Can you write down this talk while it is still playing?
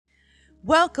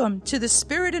Welcome to the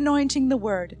Spirit Anointing the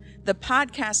Word, the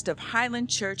podcast of Highland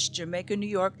Church, Jamaica, New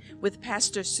York, with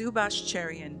Pastor Subash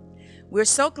Cherian. We're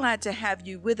so glad to have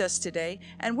you with us today,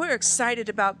 and we're excited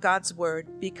about God's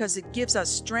Word because it gives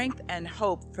us strength and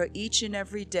hope for each and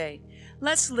every day.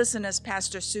 Let's listen as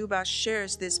Pastor Subash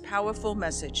shares this powerful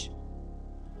message.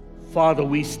 Father,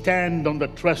 we stand on the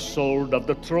threshold of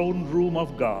the throne room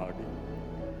of God,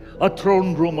 a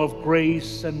throne room of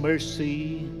grace and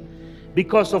mercy,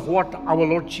 because of what our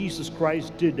Lord Jesus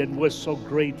Christ did, and we're so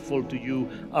grateful to you,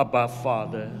 Abba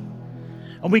Father.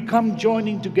 And we come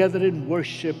joining together in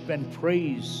worship and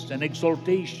praise and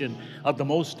exaltation of the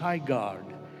Most High God,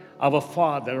 our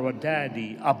Father, our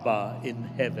Daddy, Abba in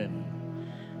heaven.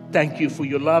 Thank you for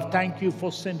your love. Thank you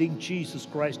for sending Jesus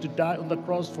Christ to die on the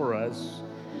cross for us.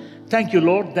 Thank you,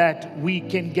 Lord, that we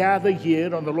can gather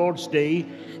here on the Lord's Day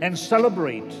and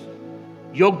celebrate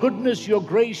your goodness, your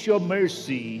grace, your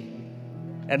mercy,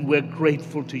 and we're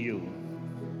grateful to you.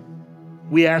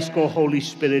 We ask, O Holy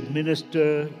Spirit,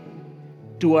 minister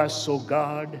to us, O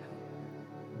God.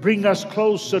 Bring us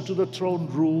closer to the throne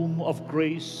room of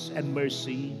grace and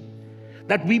mercy,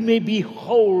 that we may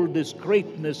behold His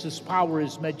greatness, His power,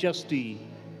 His majesty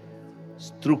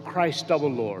through Christ our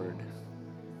Lord.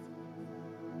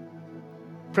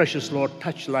 Precious Lord,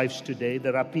 touch lives today.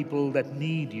 There are people that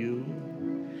need you,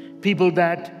 people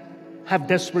that have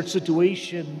desperate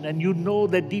situation, and you know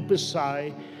their deepest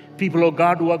sigh. People, oh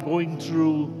God, who are going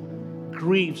through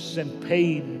griefs and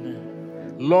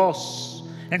pain, loss,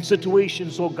 and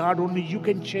situations, oh God, only you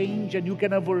can change and you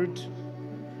can avert.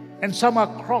 And some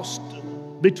are crossed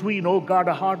between, oh God,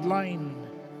 a hard line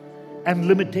and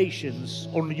limitations.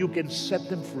 Only you can set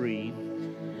them free.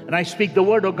 And I speak the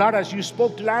word, oh God, as you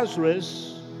spoke to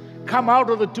Lazarus, come out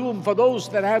of the tomb for those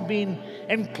that have been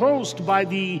enclosed by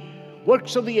the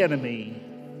works of the enemy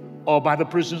or by the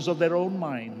prisons of their own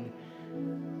mind.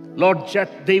 Lord,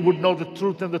 that they would know the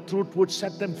truth and the truth would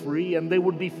set them free, and they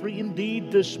would be free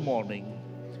indeed this morning.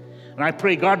 And I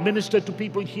pray, God, minister to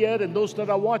people here and those that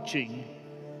are watching,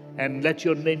 and let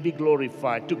your name be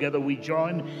glorified. Together we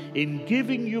join in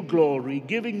giving you glory,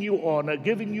 giving you honor,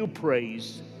 giving you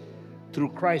praise through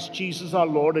Christ Jesus our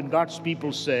Lord. And God's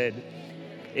people said,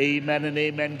 amen and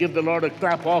amen. Give the Lord a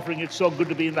clap offering. It's so good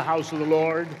to be in the house of the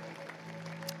Lord.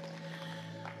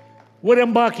 We're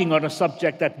embarking on a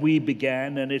subject that we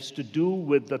began, and it's to do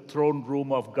with the throne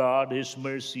room of God, His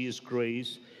mercy, His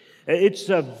grace. It's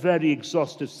a very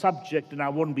exhaustive subject, and I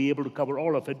won't be able to cover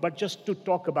all of it, but just to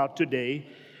talk about today,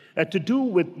 to do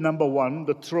with number one,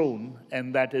 the throne,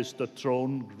 and that is the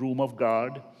throne room of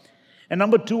God. And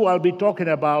number two, I'll be talking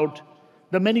about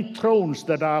the many thrones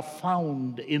that are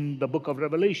found in the book of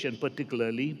Revelation,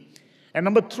 particularly. And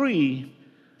number three,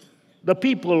 the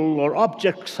people or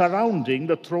objects surrounding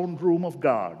the throne room of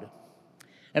God.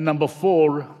 And number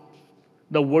four,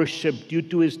 the worship due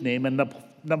to His name. And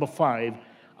number five,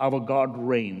 our God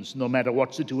reigns. No matter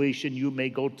what situation you may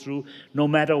go through, no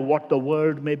matter what the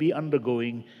world may be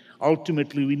undergoing,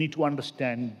 ultimately we need to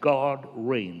understand God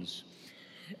reigns.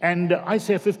 And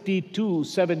Isaiah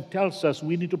 52:7 tells us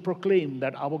we need to proclaim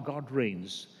that our God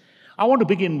reigns. I want to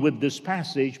begin with this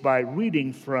passage by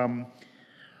reading from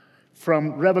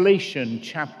Revelation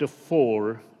chapter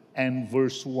 4 and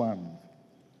verse 1.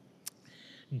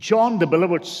 John the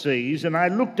Beloved says, "And I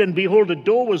looked, and behold, a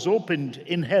door was opened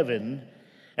in heaven,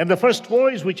 and the first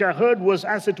voice which I heard was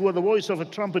as it were the voice of a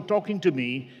trumpet talking to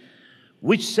me,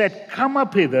 which said, Come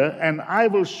up hither, and I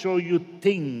will show you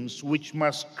things which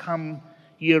must come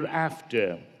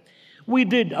hereafter." We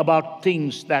did about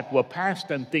things that were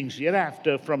past and things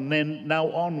hereafter. From then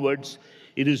now onwards,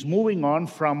 it is moving on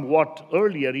from what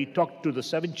earlier he talked to the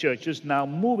seven churches, now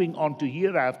moving on to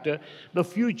hereafter, the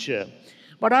future.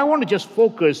 But I want to just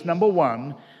focus, number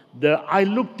one, I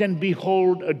looked and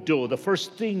behold a door. The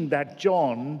first thing that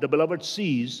John, the Beloved,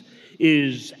 sees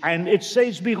is, and it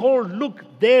says, behold, look,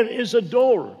 there is a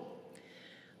door.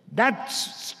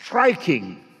 That's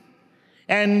striking.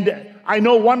 And I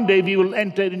know one day we will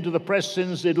enter into the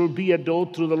presence. It will be a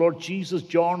door through the Lord Jesus.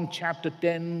 John chapter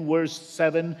 10, verse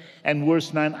 7 and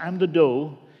verse 9. I'm the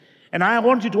door. And I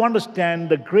want you to understand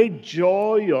the great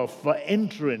joy of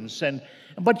entrance.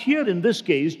 But here in this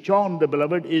case, John the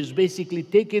Beloved is basically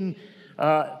taken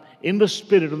in the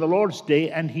Spirit on the Lord's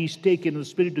Day, and he's taken in the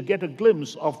Spirit to get a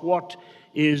glimpse of what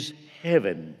is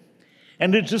heaven.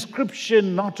 And its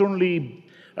description not only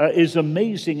is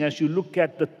amazing as you look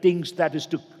at the things that is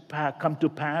to come to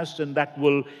pass and that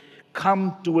will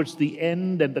come towards the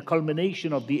end and the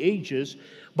culmination of the ages,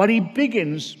 but he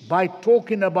begins by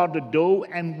talking about the door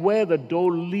and where the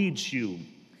door leads you.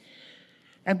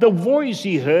 And the voice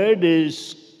he heard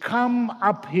is, "Come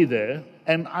up hither,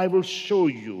 and I will show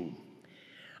you.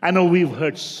 I know we've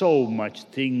heard so much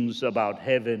things about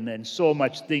heaven and so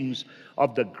much things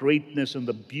of the greatness and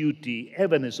the beauty.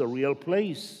 Heaven is a real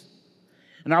place.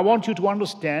 And I want you to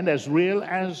understand, as real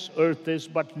as earth is,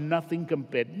 but nothing can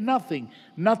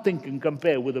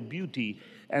compare with the beauty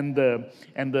and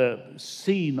the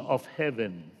scene of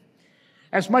heaven.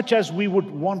 As much as we would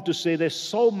want to say there's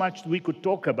so much we could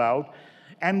talk about,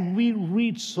 and we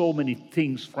read so many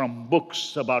things from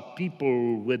books about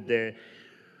people with their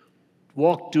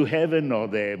walk to heaven or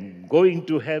they're going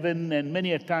to heaven, and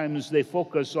many a times they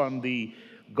focus on the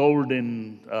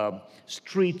golden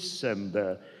streets and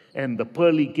the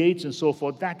pearly gates and so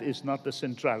forth. That is not the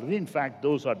centrality. In fact,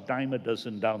 those are dime a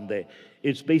dozen down there.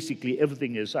 It's basically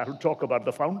everything is. I'll talk about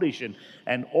the foundation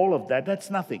and all of that. That's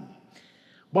nothing.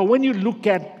 But when you look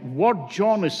at what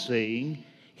John is saying,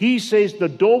 he says the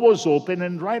door was open,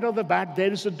 and right off the bat,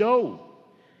 there is a door.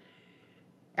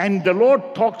 And the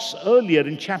Lord talks earlier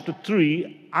in chapter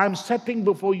 3, I'm setting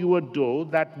before you a door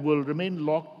that will remain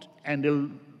locked, and it'll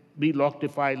be locked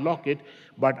if I lock it,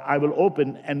 but I will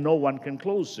open and no one can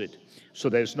close it. So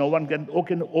there's no one can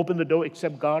open the door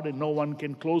except God, and no one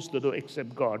can close the door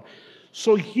except God.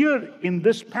 So here in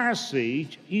this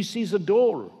passage, he sees a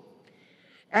door.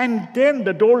 And then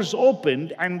the door is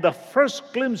opened, and the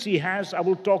first glimpse he has, I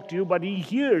will talk to you, but he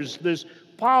hears this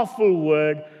powerful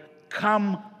word,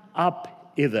 come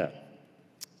up hither.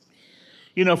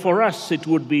 You know, for us, it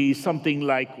would be something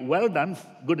like, well done,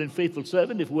 good and faithful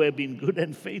servant, if we have been good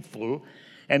and faithful,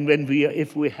 and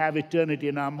if we have eternity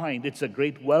in our mind, it's a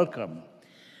great welcome.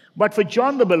 But for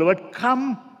John the Beloved,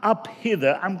 come up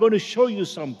hither, I'm going to show you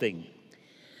something.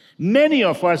 Many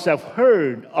of us have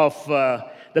heard of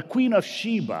the Queen of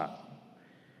Sheba,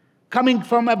 coming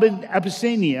from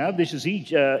Abyssinia, this is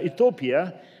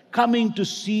Ethiopia, coming to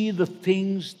see the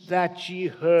things that she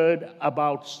heard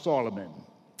about Solomon.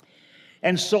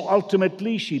 And so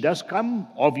ultimately she does come,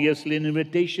 obviously an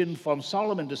invitation from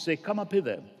Solomon to say, come up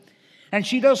hither. And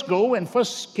she does go, and 1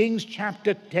 Kings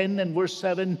chapter 10 and verse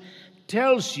 7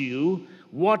 tells you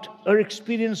what her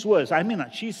experience was. I mean,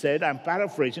 she said, I'm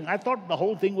paraphrasing, I thought the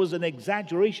whole thing was an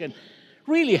exaggeration.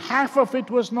 Really, half of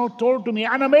it was not told to me.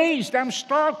 I'm amazed, I'm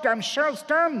shocked, I'm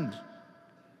stunned.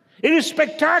 It is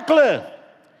spectacular.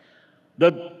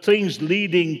 The things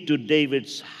leading to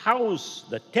David's house,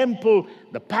 the temple,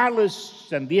 the palace,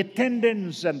 and the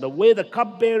attendants, and the way the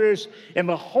cupbearers, and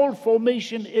the whole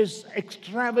formation is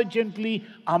extravagantly,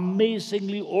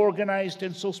 amazingly organized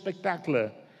and so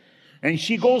spectacular. And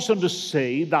she goes on to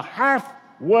say, the half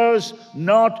was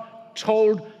not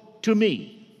told to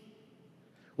me.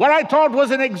 What I thought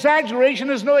was an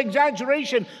exaggeration is no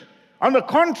exaggeration. On the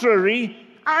contrary,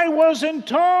 I wasn't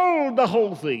told the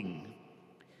whole thing.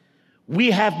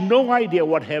 We have no idea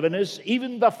what heaven is.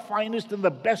 Even the finest and the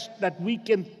best that we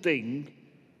can think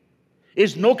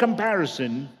is no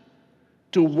comparison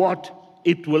to what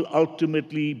it will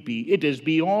ultimately be. It is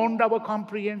beyond our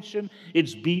comprehension.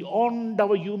 It's beyond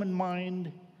our human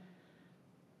mind.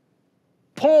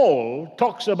 Paul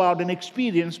talks about an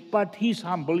experience, but he's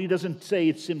humble. He doesn't say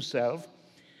it's himself.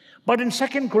 But in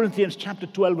 2 Corinthians chapter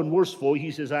 12 and verse 4,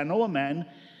 he says, I know a man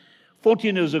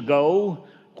 14 years ago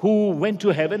who went to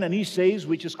heaven, and he says,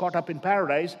 which is caught up in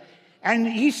paradise, and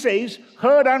he says,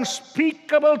 heard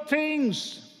unspeakable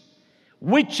things,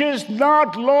 which is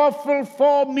not lawful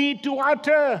for me to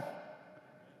utter.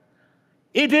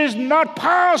 It is not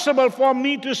possible for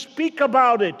me to speak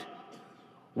about it.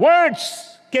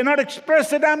 Words cannot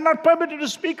express it. I'm not permitted to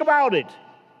speak about it.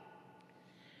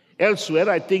 Elsewhere,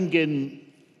 I think in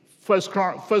 1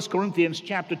 Corinthians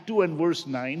chapter 2 and verse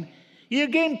 9, he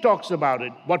again talks about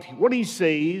it. What he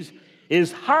says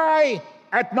is, eye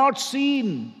hath not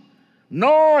seen,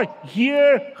 nor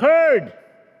ear heard,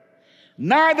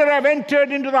 neither have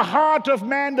entered into the heart of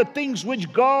man the things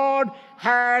which God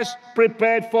has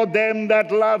prepared for them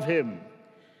that love him.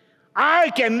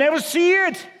 Eye can never see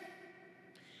it.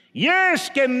 Ears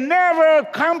can never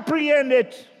comprehend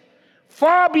it.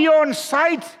 Far beyond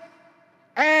sight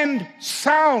and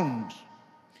sound.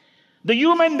 The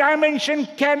human dimension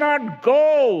cannot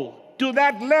go to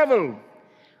that level,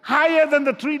 higher than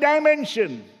the 3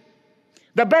 dimension.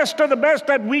 The best of the best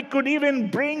that we could even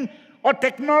bring, or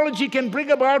technology can bring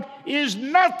about, is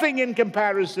nothing in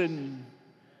comparison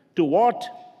to what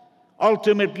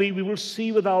ultimately we will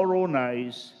see with our own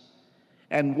eyes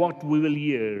and what we will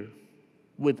hear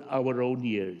with our own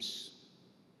ears.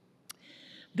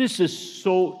 This is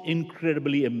so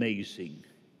incredibly amazing.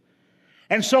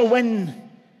 And so when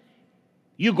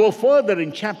you go further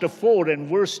in chapter 4 and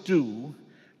verse 2,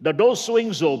 the door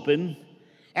swings open,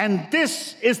 and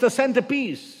this is the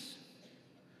centerpiece.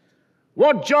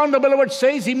 What John the Beloved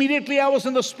says, immediately I was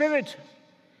in the Spirit,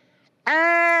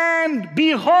 and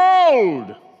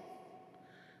behold,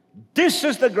 this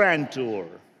is the grand tour.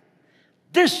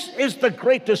 This is the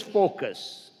greatest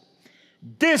focus.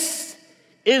 This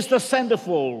is the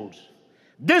centerfold.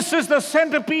 This is the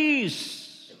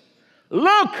centerpiece.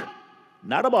 Look,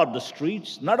 not about the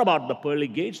streets, not about the pearly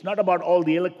gates, not about all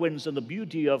the eloquence and the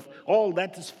beauty of all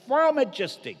that is far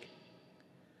majestic.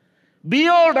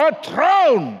 Behold, a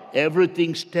throne.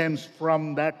 Everything stems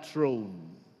from that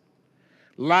throne.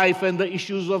 Life and the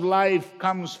issues of life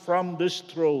comes from this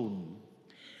throne.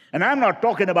 And I'm not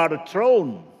talking about a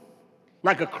throne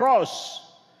like a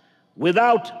cross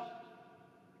without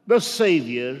the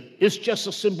Savior. It's just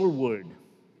a simple word.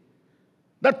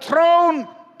 The throne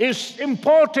is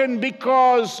important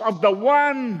because of the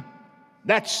one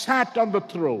that sat on the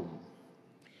throne.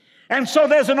 And so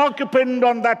there's an occupant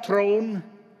on that throne,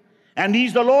 and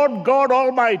he's the Lord God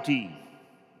Almighty.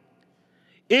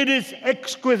 It is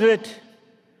exquisite.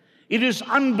 It is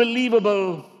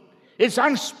unbelievable. It's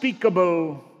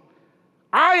unspeakable.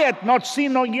 Eye hath not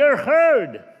seen nor ear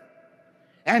heard.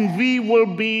 And we will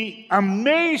be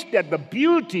amazed at the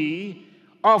beauty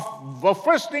of the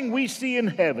first thing we see in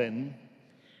heaven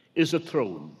is a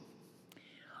throne.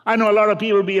 I know a lot of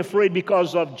people will be afraid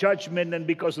because of judgment and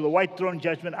because of the white throne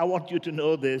judgment. I want you to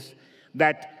know this,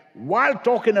 that while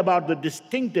talking about the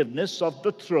distinctiveness of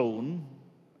the throne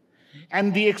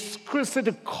and the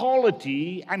exquisite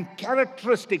quality and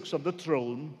characteristics of the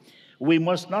throne, we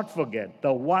must not forget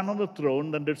the one on the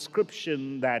throne. The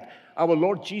description that our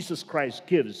Lord Jesus Christ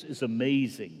gives is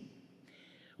amazing.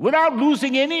 Without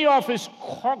losing any of his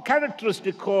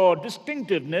characteristic or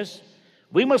distinctiveness,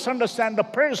 we must understand the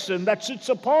person that sits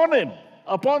upon him,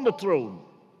 upon the throne.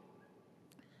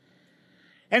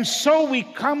 And so we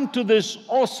come to this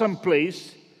awesome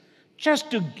place.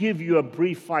 Just to give you a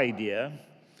brief idea,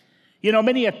 you know,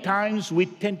 many a times we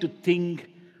tend to think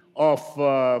of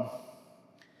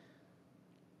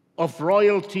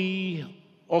royalty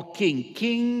or king.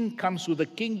 King comes with a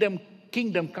kingdom.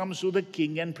 Kingdom comes with a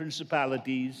king and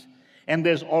principalities, and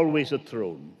there's always a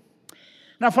throne.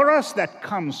 Now, for us, that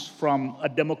comes from a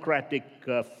democratic,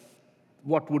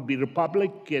 what would be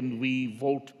republic, and we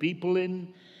vote people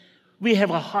in. We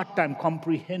have a hard time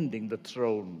comprehending the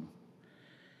throne.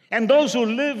 And those who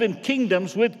live in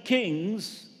kingdoms with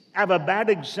kings have a bad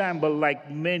example,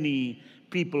 like many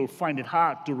people find it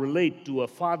hard to relate to a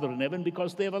father in heaven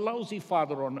because they have a lousy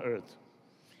father on earth.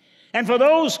 And for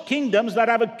those kingdoms that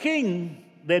have a king,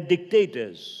 they're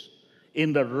dictators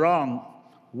in the wrong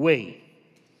way.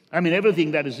 I mean,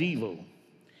 everything that is evil.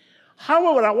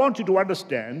 However, I want you to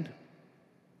understand,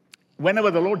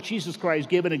 whenever the Lord Jesus Christ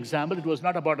gave an example, it was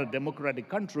not about a democratic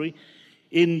country.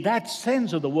 In that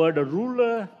sense of the word, a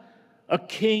ruler, a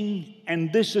king,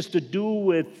 and this is to do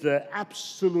with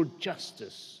absolute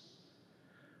justice,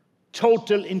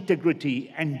 total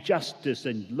integrity and justice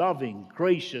and loving,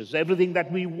 gracious, everything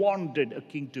that we wanted a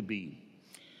king to be.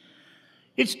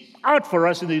 It's hard for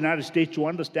us in the United States to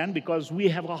understand because we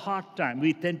have a hard time.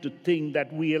 We tend to think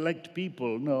that we elect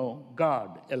people. No,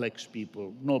 God elects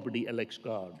people. Nobody elects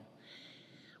God.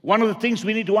 One of the things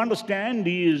we need to understand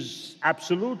is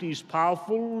absolute, is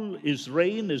powerful, his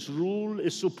reign, his rule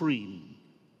is supreme.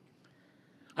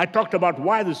 I talked about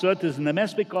why this earth is in a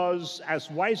mess because as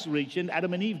vice-regent,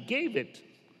 Adam and Eve gave it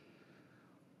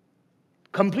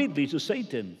completely to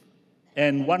Satan.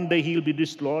 And one day he'll be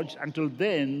dislodged. Until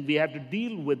then, we have to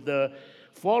deal with the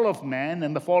fall of man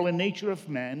and the fallen nature of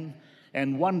man,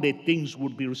 and one day things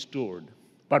would be restored.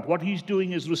 But what he's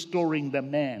doing is restoring the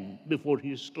man before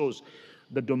he restores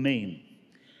the domain.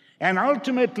 And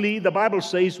ultimately, the Bible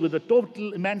says, with the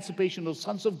total emancipation of the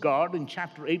sons of God in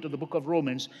chapter 8 of the book of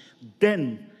Romans,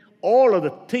 then all of the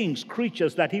things,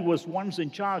 creatures that he was once in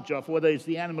charge of, whether it's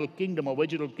the animal kingdom or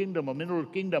vegetal kingdom or mineral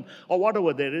kingdom or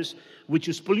whatever there is, which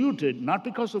is polluted, not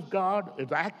because of God,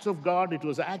 it's acts of God, it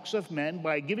was acts of men,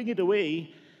 by giving it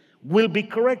away, will be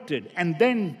corrected. And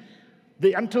then,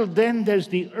 until then,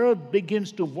 the earth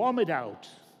begins to vomit out.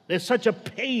 There's such a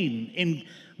pain in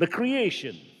the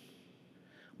creation.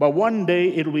 But one day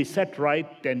it will be set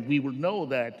right, and we will know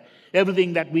that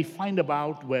everything that we find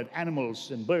about where animals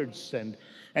and birds and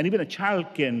even a child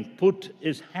can put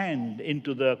his hand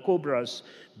into the cobra's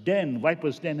den,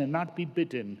 viper's den, and not be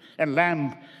bitten. A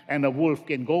lamb and a wolf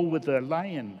can go with a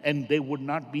lion, and they would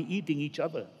not be eating each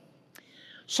other.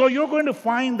 So you're going to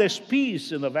find there's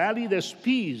peace in the valley, there's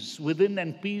peace within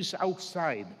and peace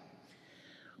outside.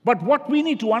 But what we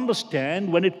need to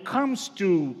understand when it comes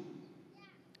to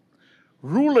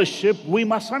rulership, we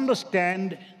must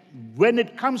understand when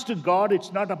it comes to God,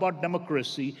 it's not about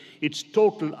democracy. It's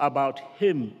total about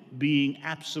him being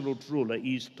absolute ruler.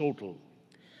 He's total.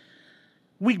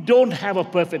 We don't have a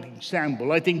perfect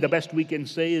example. I think the best we can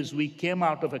say is we came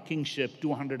out of a kingship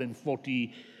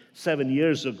 247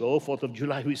 years ago. 4th of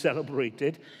July we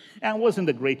celebrated. And wasn't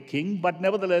a great king, but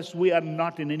nevertheless, we are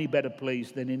not in any better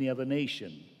place than any other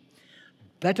nation.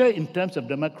 Better in terms of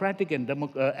democratic and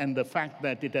the fact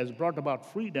that it has brought about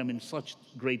freedom in such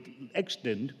great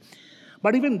extent.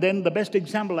 But even then, the best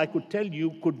example I could tell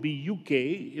you could be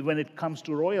UK when it comes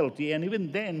to royalty. And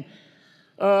even then,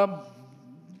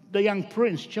 the young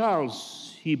Prince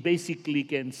Charles, he basically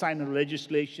can sign a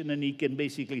legislation and he can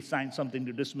basically sign something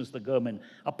to dismiss the government.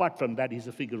 Apart from that, he's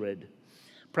a figurehead.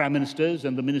 Prime ministers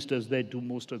and the ministers there do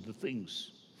most of the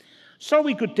things. So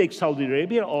we could take Saudi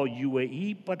Arabia or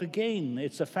UAE, but again,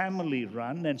 it's a family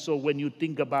run. And so when you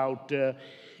think about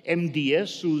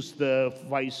MDS, who's the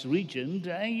vice regent,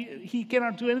 he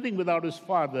cannot do anything without his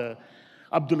father,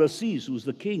 Abdulaziz, who's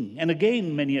the king. And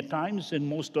again, many a times in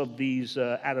most of these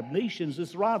Arab nations,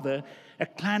 it's rather a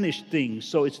clannish thing.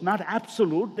 So it's not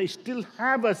absolute. They still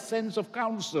have a sense of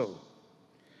council.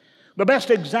 The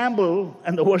best example,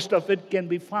 and the worst of it, can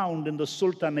be found in the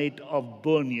Sultanate of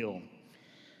Borneo.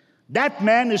 That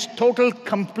man is total,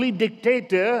 complete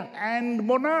dictator and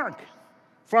monarch.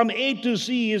 From A to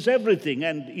Z is everything,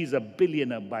 and he's a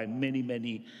billionaire by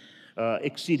many,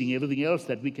 exceeding everything else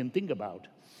that we can think about.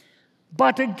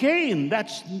 But again,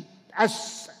 that's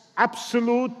as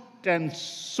absolute and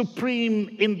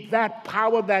supreme in that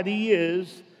power that he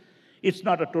is. It's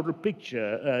not a total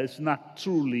picture. It's not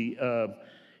truly,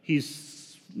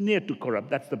 he's near to corrupt.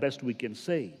 That's the best we can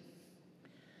say.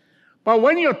 But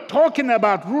when you're talking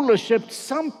about rulership,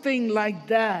 something like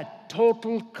that,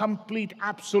 total, complete,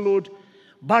 absolute,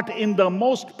 but in the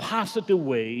most positive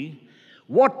way,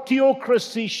 what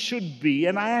theocracy should be,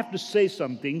 and I have to say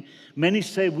something, many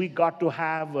say we got to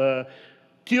have a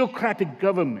theocratic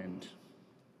government.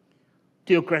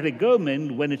 Theocratic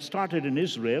government, when it started in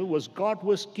Israel, was God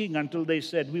was king until they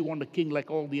said, we want a king like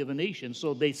all the other nations.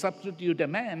 So they substitute a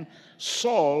man,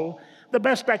 Saul. The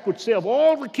best I could say of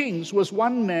all the kings was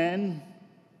one man,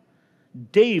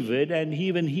 David, and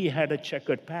even he had a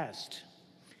checkered past.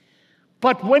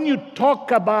 But when you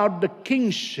talk about the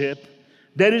kingship,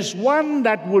 there is one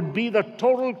that would be the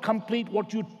total, complete,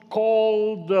 what you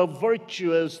call the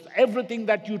virtuous, everything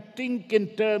that you think in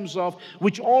terms of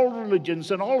which all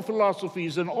religions and all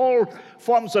philosophies and all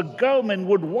forms of government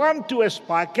would want to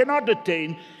aspire, cannot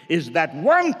attain, is that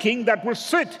one king that will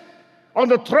sit on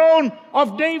the throne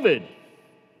of David.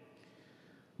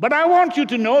 But I want you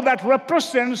to know that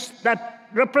represents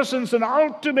an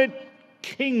ultimate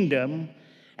kingdom,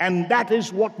 and that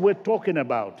is what we're talking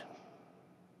about.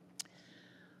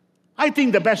 I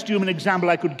think the best human example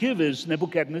I could give is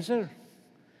Nebuchadnezzar.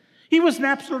 He was an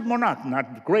absolute monarch,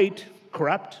 not great,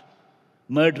 corrupt,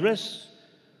 murderous.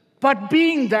 But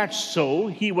being that so,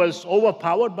 he was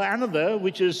overpowered by another,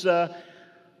 which is the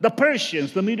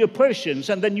Persians, the Medo-Persians.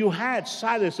 And then you had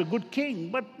Cyrus, a good king,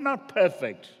 but not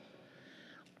perfect.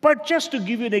 But just to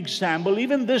give you an example,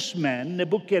 even this man,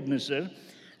 Nebuchadnezzar,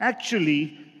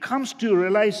 actually comes to a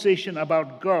realization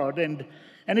about God. And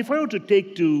if I were to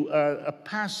take to a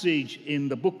passage in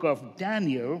the book of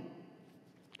Daniel,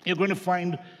 you're going to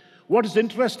find what is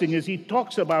interesting is he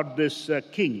talks about this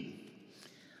king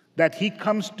that he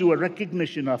comes to a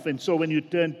recognition of. And so when you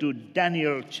turn to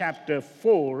Daniel chapter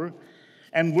 4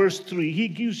 and verse 3, he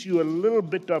gives you a little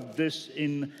bit of this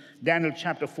in Daniel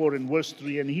chapter 4 and verse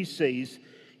 3, and he says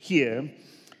here,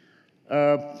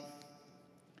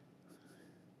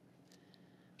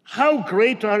 how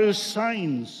great are his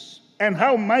signs, and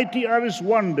how mighty are his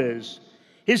wonders.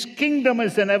 His kingdom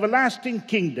is an everlasting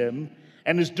kingdom,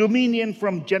 and his dominion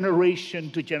from generation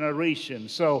to generation.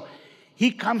 So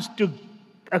he comes to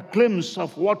a glimpse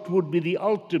of what would be the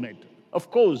ultimate. Of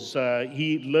course,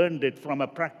 he learned it from a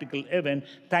practical event.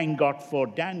 Thank God for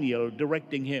Daniel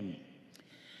directing him.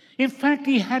 In fact,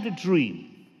 he had a dream.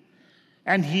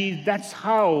 And that's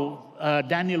how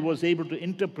Daniel was able to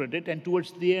interpret it. And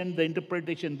towards the end, the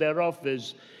interpretation thereof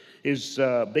is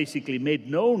basically made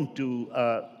known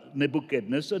to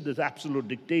Nebuchadnezzar, this absolute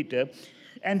dictator.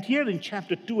 And here in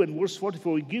chapter 2 and verse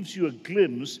 44, he gives you a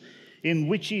glimpse in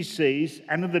which he says,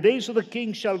 and in the days of the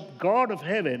king shall God of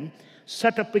heaven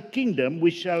set up a kingdom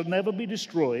which shall never be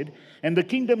destroyed, and the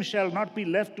kingdom shall not be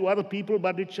left to other people,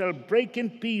 but it shall break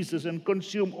in pieces and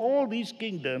consume all these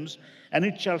kingdoms, and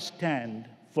it shall stand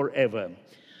forever.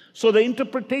 So the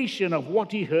interpretation of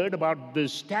what he heard about the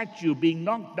statue being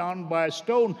knocked down by a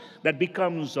stone that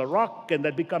becomes a rock and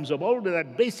that becomes a boulder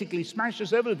that basically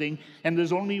smashes everything, and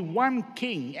there's only one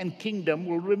king and kingdom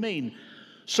will remain.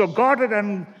 So God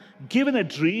had given a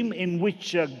dream in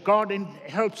which God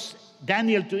helps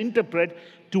Daniel to interpret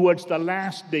towards the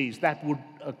last days that would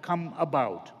come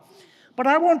about. But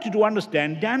I want you to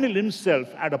understand, Daniel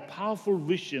himself had a powerful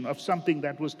vision of something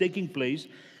that was taking place.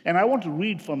 And I want to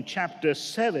read from chapter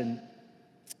 7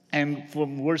 and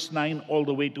from verse 9 all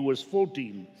the way to verse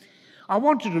 14. I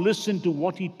want you to listen to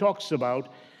what he talks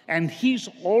about. And he's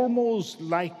almost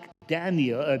like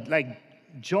Daniel, like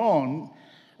John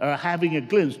having a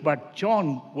glimpse. But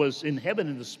John was in heaven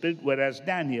in the spirit, whereas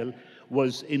Daniel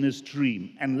was in his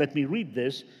dream. And let me read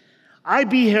this. I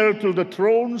beheld till the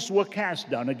thrones were cast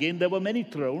down. Again, there were many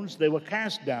thrones. They were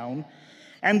cast down.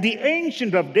 And the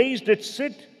Ancient of Days did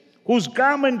sit, whose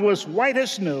garment was white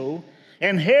as snow,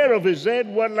 and hair of his head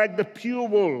were like the pure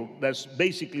wool. That's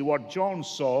basically what John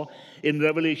saw in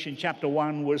Revelation chapter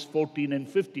 1, verse 14 and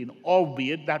 15,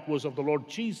 albeit that was of the Lord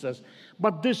Jesus.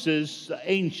 But this is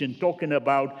ancient, talking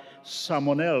about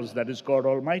someone else, that is God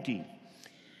Almighty.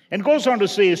 And goes on to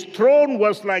say, his throne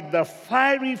was like the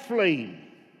fiery flame,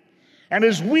 and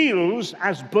his wheels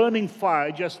as burning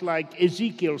fire, just like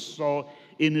Ezekiel saw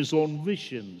in his own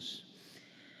visions.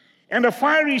 And a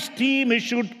fiery steam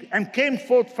issued and came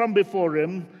forth from before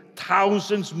him.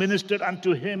 Thousands ministered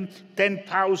unto him.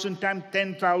 10,000 times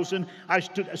 10,000 I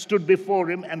stood before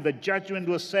him, and the judgment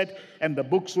was set, and the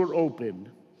books were opened.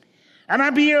 And I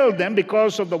beheld them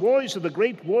because of the voice of the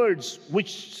great words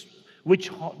which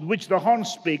the horn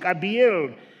spake. I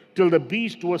beheld till the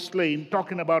beast was slain,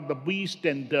 talking about the beast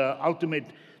and ultimate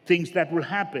things that will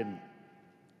happen.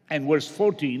 And verse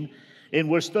 14, in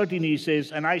verse 13 he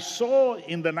says, and I saw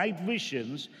in the night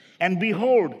visions, and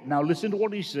behold, now listen to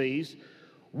what he says,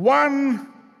 one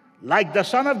like the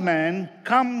Son of Man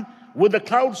come with the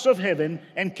clouds of heaven,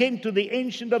 and came to the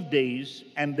Ancient of Days,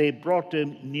 and they brought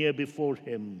him near before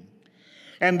him.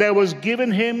 And there was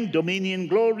given him dominion,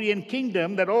 glory, and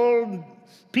kingdom, that all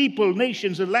people,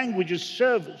 nations, and languages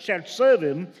shall serve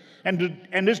him.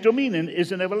 And his dominion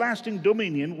is an everlasting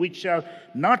dominion which shall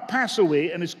not pass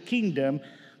away, and his kingdom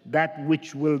that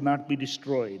which will not be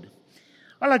destroyed.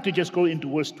 I'd like to just go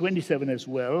into verse 27 as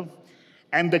well.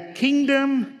 And the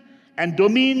kingdom and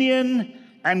dominion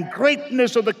and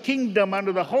greatness of the kingdom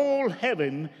under the whole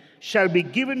heaven shall be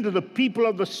given to the people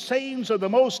of the saints of the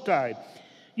Most High.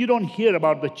 You don't hear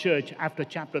about the church after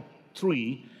chapter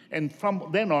 3. And from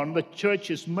then on, the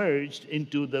church is merged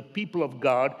into the people of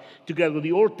God together with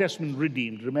the Old Testament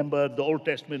redeemed. Remember, the Old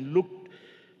Testament looked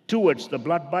towards the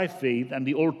blood by faith, and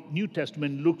the New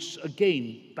Testament looks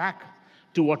again back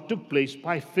to what took place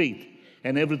by faith,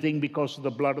 and everything because of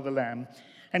the blood of the Lamb.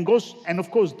 And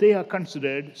of course, they are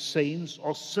considered saints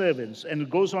or servants. And it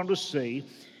goes on to say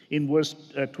in verse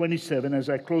 27, as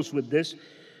I close with this,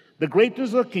 the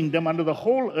greatness of the kingdom under the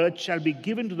whole earth shall be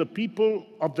given to the people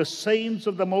of the saints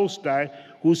of the Most High,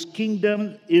 whose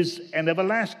kingdom is an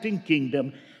everlasting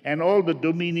kingdom, and all the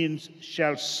dominions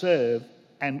shall serve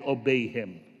and obey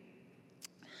him.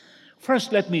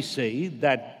 First, let me say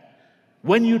that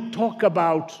when you talk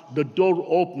about the door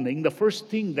opening, the first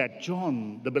thing that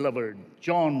John, the beloved,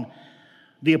 John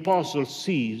the apostle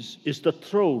sees is the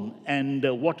throne. And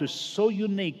what is so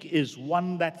unique is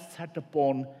one that sat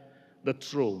upon the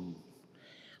throne.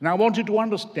 Now I want you to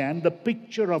understand the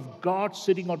picture of God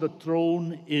sitting on the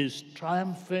throne is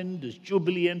triumphant, is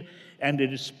jubilant, and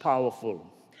it is powerful.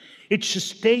 It should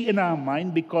stay in our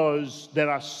mind because there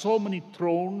are so many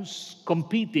thrones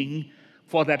competing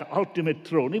for that ultimate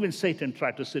throne. Even Satan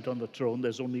tried to sit on the throne.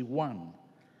 There's only one.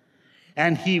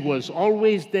 And he was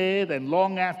always there, and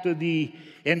long after the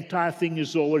entire thing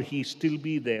is over, he still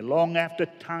be there. Long after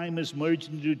time is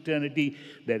merged into eternity,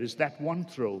 there is that one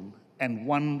throne, and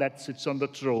one that sits on the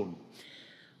throne.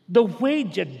 The way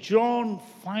that John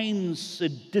finds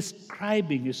it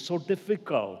describing is so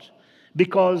difficult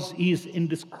because he is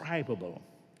indescribable.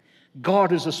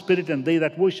 God is a spirit, and they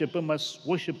that worship him must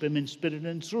worship him in spirit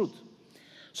and truth.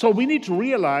 So we need to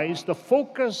realize the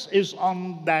focus is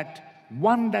on that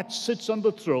one that sits on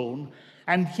the throne,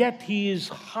 and yet he is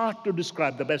hard to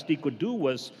describe. The best he could do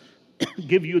was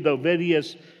give you the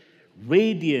various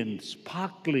radiant,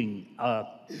 sparkling,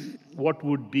 what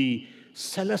would be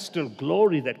celestial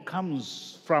glory that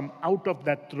comes from out of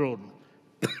that throne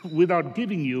without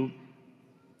giving you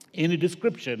any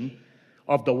description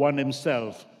of the one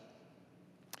himself.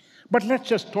 But let's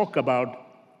just talk about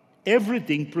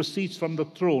everything proceeds from the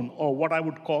throne, or what I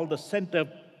would call the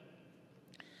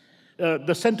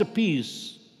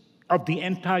centerpiece of the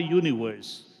entire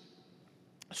universe.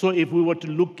 So if we were to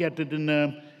look at it in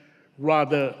a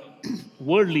rather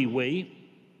worldly way,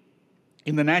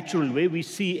 in the natural way, we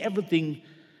see everything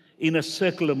in a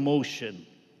circular motion.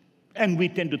 And we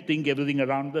tend to think everything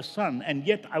around the sun. And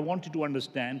yet I want you to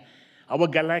understand our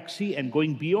galaxy and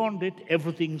going beyond it,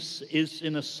 everything is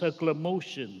in a circular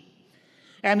motion.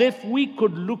 And if we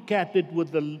could look at it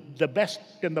with the best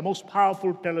and the most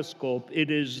powerful telescope, it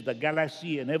is the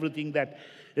galaxy and everything that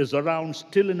is around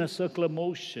still in a circular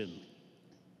motion.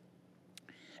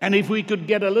 And if we could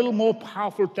get a little more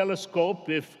powerful telescope,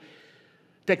 if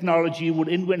technology would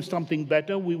invent something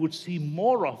better, we would see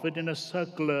more of it in a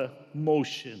circular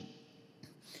motion.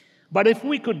 But if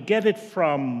we could get it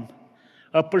from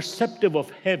a perspective of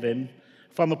heaven,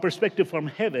 from a perspective from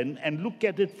heaven, and look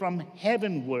at it from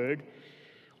heavenward,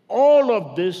 all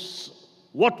of this,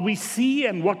 what we see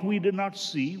and what we do not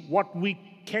see, what we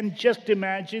can just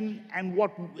imagine and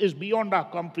what is beyond our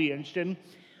comprehension,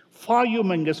 far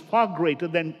humongous, far greater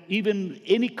than even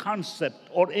any concept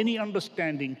or any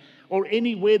understanding or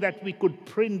any way that we could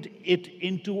print it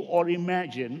into or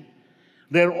imagine.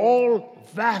 They're all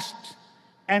vast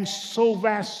and so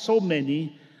vast, so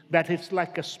many, that it's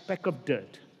like a speck of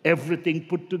dirt. Everything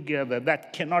put together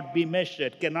that cannot be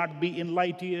measured, cannot be in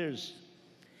light years.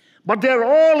 But they're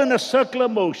all in a circular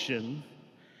motion.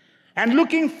 And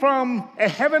looking from a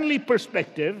heavenly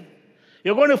perspective,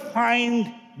 you're going to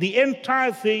find the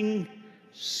entire thing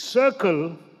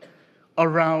circle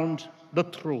around the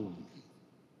throne.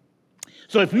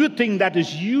 So if you think that is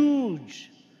huge,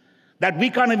 that we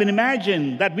can't even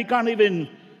imagine, that we can't even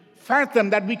fathom,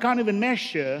 that we can't even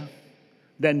measure,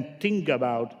 then think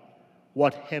about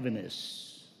what heaven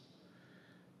is.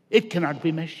 It cannot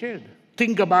be measured.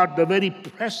 Think about the very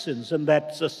presence, and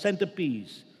that's the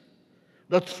centerpiece,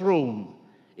 the throne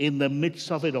in the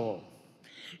midst of it all.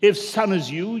 If sun is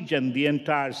huge and the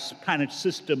entire planet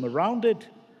system around it,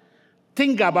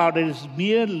 think about it as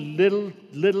mere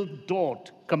little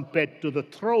dot compared to the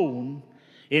throne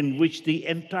in which the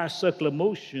entire circular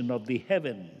motion of the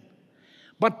heaven.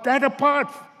 But that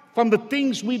apart from the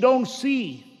things we don't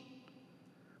see,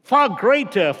 far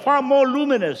greater, far more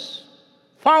luminous,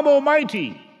 far more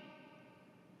mighty,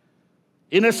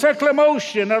 in a circular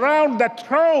motion around that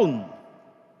throne.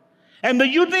 And the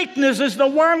uniqueness is the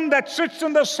one that sits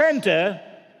in the center.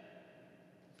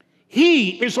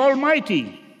 He is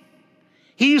almighty.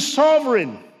 He is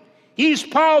sovereign. He is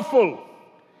powerful.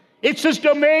 It's his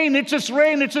domain, it's his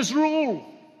reign, it's his rule.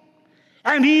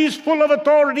 And he is full of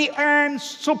authority and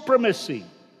supremacy.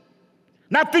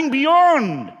 Nothing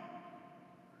beyond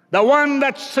the one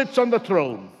that sits on the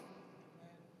throne.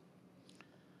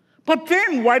 But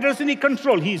then, why doesn't he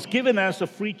control? He's given us a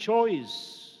free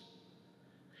choice.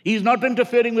 He's not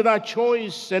interfering with our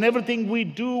choice, and everything we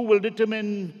do will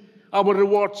determine our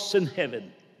rewards in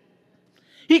heaven.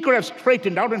 He could have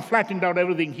straightened out and flattened out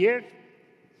everything here.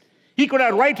 He could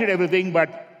have righted everything,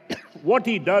 but what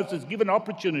he does is give an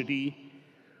opportunity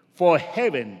for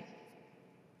heaven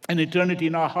and eternity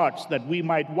in our hearts, that we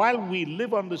might, while we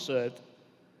live on this earth,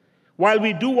 while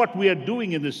we do what we are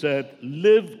doing in this earth,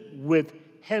 live with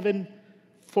heaven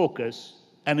focus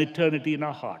and eternity in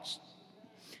our hearts.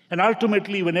 And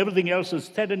ultimately, when everything else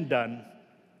is said and done,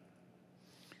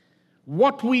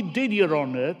 what we did here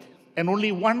on earth, and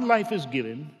only one life is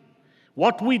given,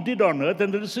 what we did on earth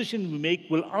and the decision we make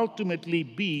will ultimately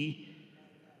be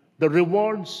the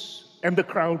rewards and the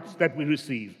crowns that we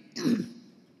receive.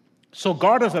 So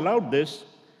God has allowed this,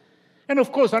 and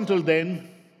of course, until then,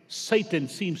 Satan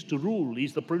seems to rule.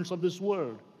 He's the prince of this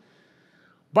world.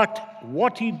 But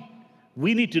what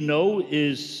we need to know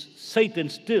is Satan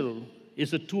still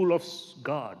is a tool of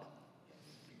God.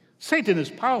 Satan is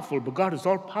powerful, but God is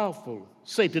all-powerful.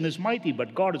 Satan is mighty,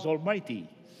 but God is almighty.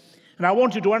 And I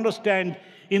want you to understand,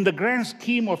 in the grand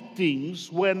scheme of things,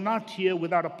 we're not here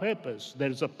without a purpose. There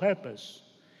is a purpose.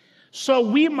 So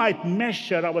we might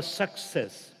measure our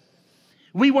success.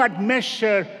 We might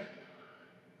measure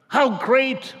how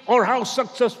great or how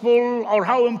successful or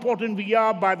how important we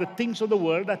are by the things of the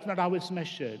world. That's not how it's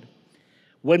measured.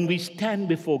 When we stand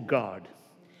before God,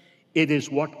 it is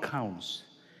what counts.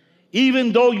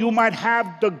 Even though you might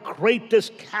have the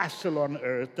greatest castle on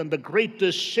earth and the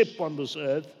greatest ship on this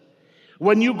earth,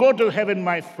 when you go to heaven,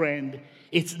 my friend,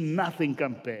 it's nothing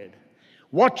compared.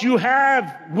 What you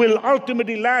have will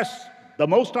ultimately last the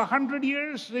most 100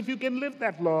 years, if you can live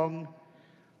that long.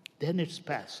 Then it's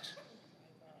past.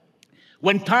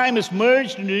 When time is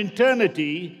merged into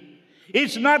eternity,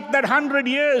 it's not that 100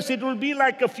 years, it will be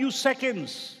like a few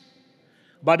seconds.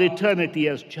 But eternity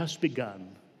has just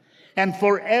begun. And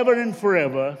forever and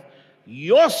forever,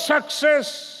 your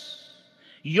success,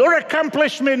 your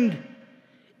accomplishment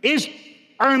is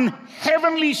on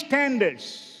heavenly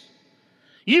standards.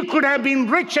 You could have been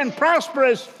rich and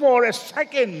prosperous for a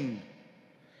second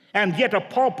and yet a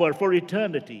pauper for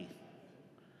eternity.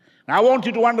 Now, I want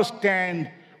you to understand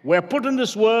we're put in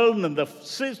this world and the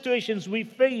situations we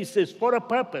face is for a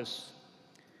purpose.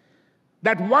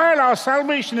 That while our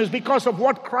salvation is because of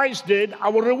what Christ did,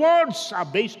 our rewards are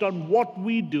based on what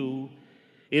we do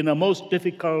in the most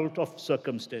difficult of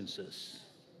circumstances.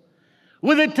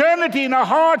 With eternity in our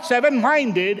hearts,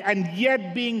 heaven-minded, and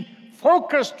yet being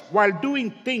focused while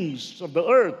doing things of the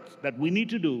earth that we need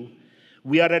to do,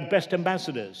 we are at best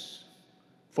ambassadors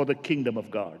for the kingdom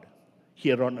of God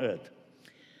here on earth.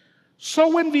 So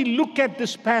when we look at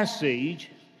this passage,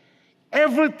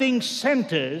 everything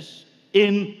centers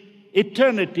in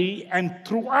eternity, and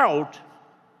throughout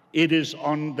it is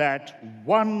on that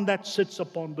one that sits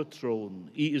upon the throne.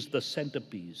 He is the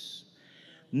centerpiece.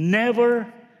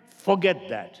 Never forget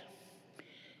that.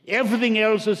 Everything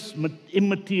else is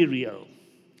immaterial.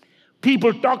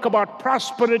 People talk about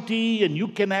prosperity and you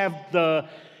can have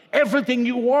everything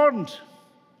you want.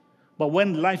 But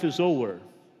when life is over,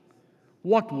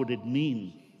 what would it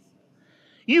mean?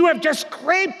 You have just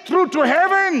scraped through to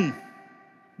heaven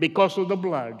because of the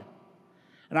blood.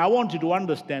 And I want you to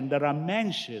understand there are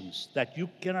mansions that you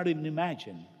cannot even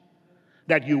imagine,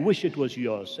 that you wish it was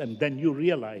yours, and then you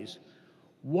realize,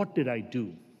 what did I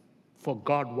do for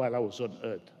God while I was on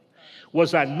earth?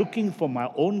 Was I looking for my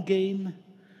own gain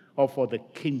or for the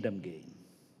kingdom gain?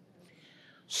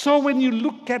 So when you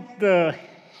look at the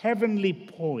heavenly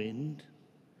point,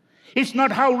 it's not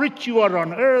how rich you are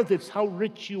on earth, it's how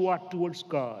rich you are towards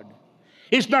God.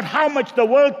 It's not how much the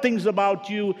world thinks about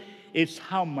you, it's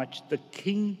how much the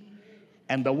King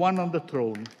and the one on the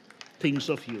throne thinks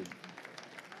of you.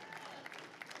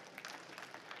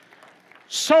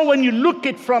 So when you look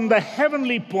at it from the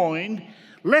heavenly point,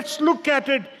 let's look at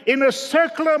it in a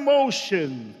circular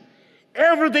motion.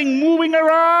 Everything moving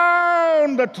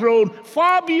around the throne,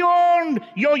 far beyond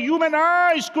your human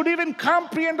eyes could even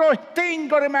comprehend or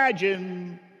think or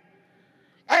imagine.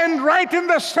 And right in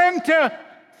the center,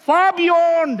 far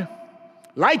beyond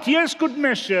light years could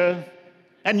measure,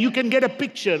 and you can get a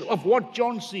picture of what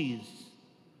John sees.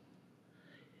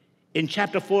 In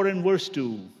chapter 4 and verse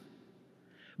 2,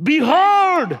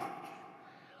 behold,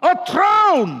 a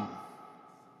throne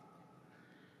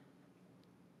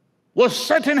was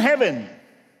set in heaven,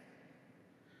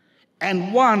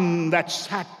 and one that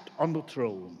sat on the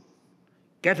throne.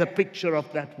 Get a picture of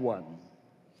that one.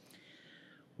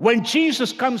 When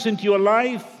Jesus comes into your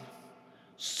life,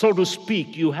 so to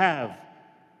speak, you have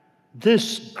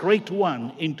this great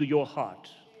one into your heart.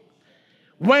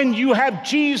 When you have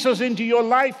Jesus into your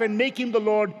life and make him the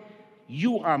Lord,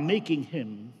 you are making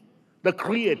him the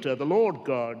Creator, the Lord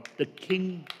God, the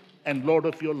King and Lord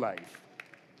of your life.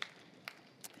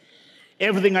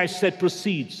 Everything I said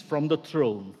proceeds from the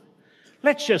throne.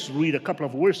 Let's just read a couple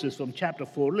of verses from chapter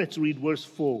 4. Let's read verse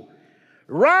 4.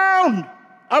 Round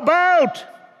about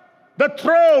the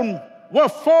throne were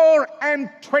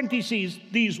 24 seats.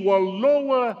 These were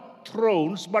lower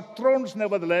thrones, but thrones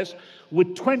nevertheless,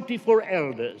 with 24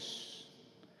 elders.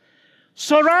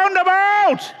 So round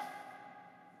about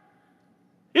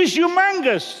is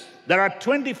humongous. There are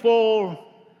 24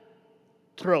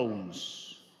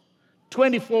 thrones,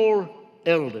 24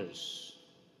 elders.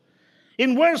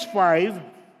 In verse 5,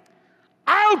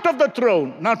 out of the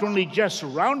throne, not only just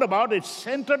round about, it's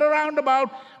centered around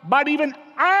about, but even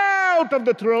out of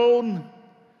the throne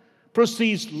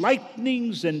proceeds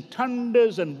lightnings and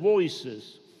thunders and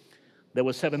voices. There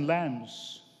were 7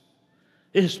 lambs.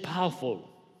 It is powerful.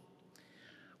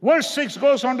 Verse 6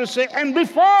 goes on to say, and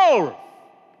before,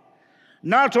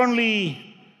 not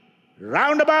only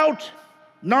round about,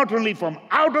 not only from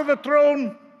out of the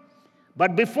throne,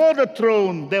 but before the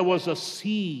throne there was a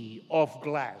sea of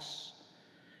glass.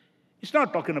 It's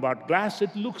not talking about glass,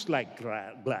 it looks like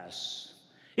glass.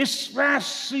 It's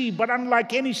vast sea, but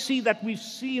unlike any sea that we've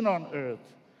seen on earth.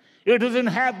 It doesn't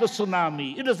have the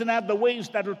tsunami. It doesn't have the waves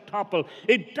that will topple.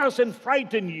 It doesn't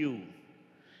frighten you.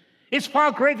 It's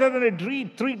far greater than a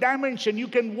 3-dimension. You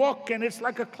can walk and it's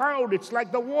like a cloud. It's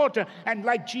like the water. And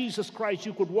like Jesus Christ,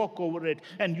 you could walk over it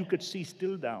and you could see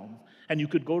still down and you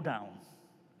could go down.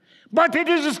 But it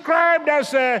is described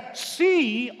as a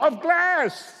sea of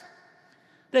glass.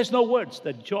 There's no words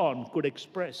that John could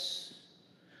express.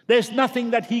 There's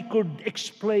nothing that he could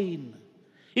explain.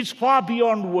 It's far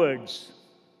beyond words.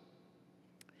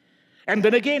 And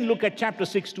then again, look at chapter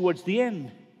 6 towards the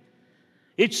end.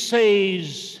 It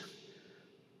says,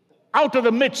 out of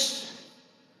the midst,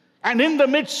 and in the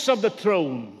midst of the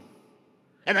throne,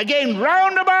 and again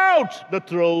round about the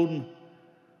throne,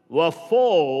 were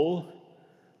 4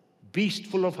 beast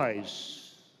full of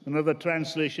eyes. Another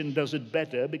translation does it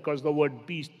better, because the word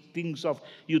beast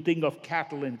you think of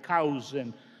cattle and cows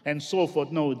and so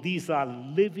forth. No, these are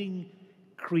living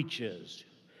creatures.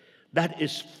 That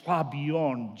is far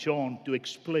beyond John to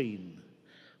explain.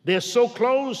 They're so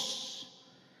close,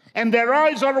 and their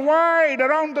eyes are wide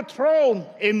around the throne.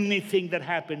 Anything that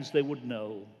happens, they would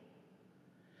know.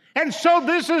 And so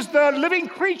this is the living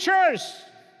creatures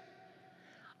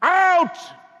out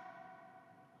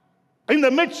in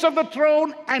the midst of the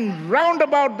throne, and round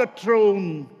about the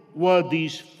throne were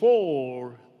these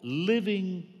 4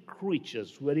 living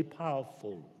creatures, very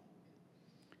powerful.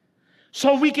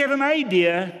 So we get an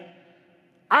idea,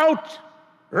 out,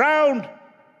 round,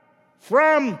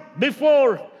 from,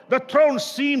 before, the throne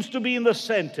seems to be in the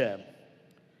center.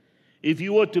 If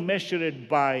you were to measure it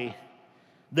by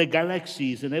the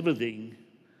galaxies and everything,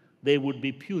 they would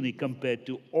be puny compared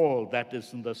to all that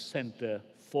is in the center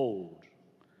fold.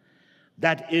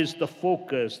 That is the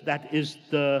focus. That is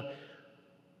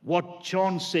what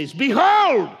John says.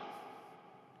 Behold!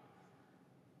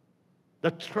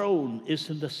 The throne is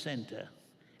in the center,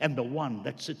 and the one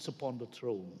that sits upon the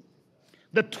throne.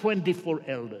 The 24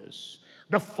 elders,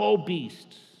 the 4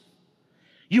 beasts.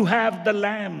 You have the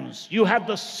lambs. You have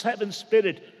the 7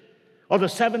 Spirit, or the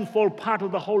 7-fold part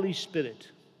of the Holy Spirit.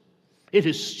 It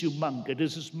is humongous. It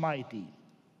is mighty.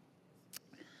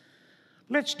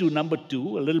 Let's do number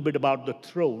 2, a little bit about the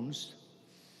thrones.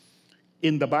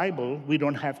 In the Bible, we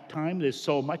don't have time. There's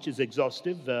so much is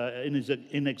inexhaustive.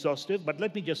 But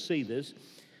let me just say this.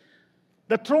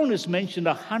 The throne is mentioned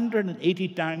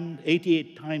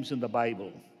 88 times in the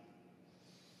Bible.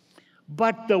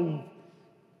 But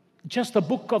just the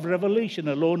book of Revelation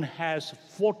alone has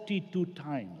 42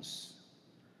 times.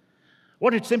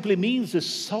 What it simply means is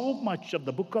so much of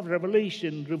the book of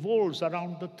Revelation revolves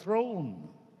around the throne.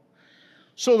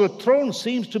 So the throne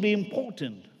seems to be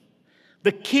important.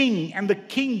 The king and the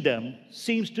kingdom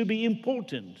seems to be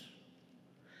important.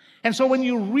 And so when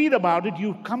you read about it,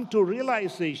 you come to a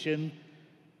realization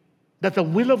that the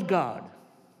will of God,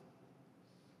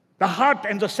 the heart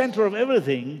and the center of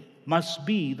everything, must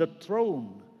be the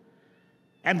throne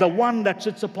and the one that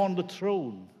sits upon the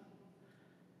throne.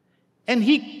 And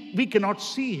we cannot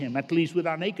see him, at least with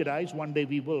our naked eyes. One day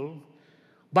we will.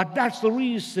 But that's the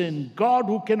reason God,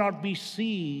 who cannot be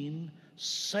seen,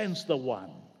 sends the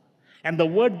one. And the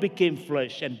Word became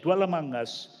flesh and dwelt among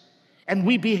us, and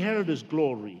we beheld his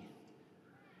glory.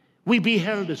 We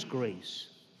beheld his grace.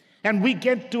 And we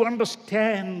get to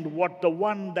understand what the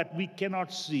one that we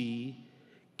cannot see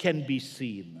can be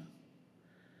seen.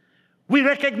 We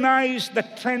recognize the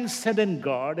transcendent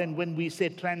God, and when we say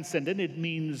transcendent, it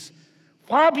means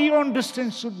far beyond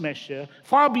distance could measure,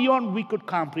 far beyond we could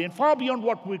comprehend, far beyond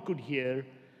what we could hear.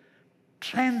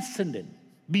 Transcendent,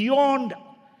 beyond,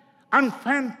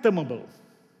 unfathomable,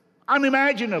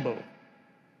 unimaginable.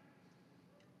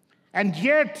 And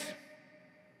yet,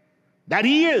 that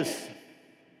he is.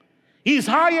 He's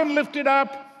high and lifted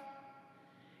up.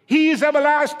 He is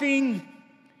everlasting.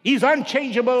 He's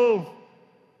unchangeable.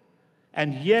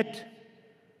 And yet,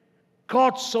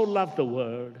 God so loved the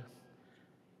world,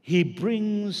 he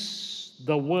brings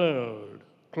the world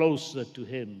closer to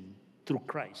him through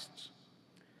Christ.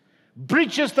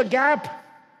 Bridges the gap,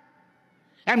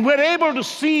 and we're able to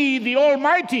see the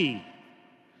Almighty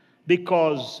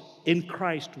because in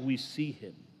Christ we see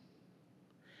him.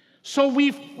 So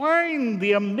we find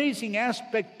the amazing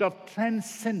aspect of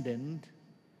transcendent,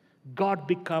 God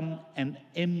become an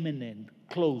immanent,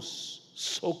 close,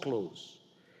 so close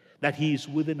that he is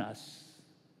within us.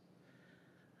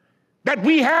 That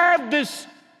we have this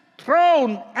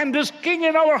throne and this king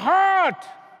in our heart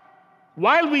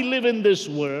while we live in this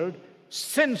world,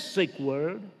 sin-sick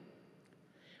world.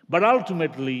 But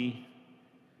ultimately,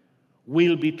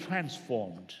 we'll be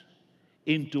transformed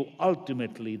into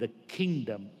ultimately the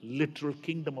kingdom, literal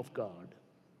kingdom of God.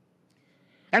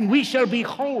 And we shall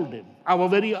behold him, our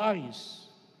very eyes.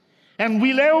 And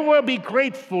we'll ever be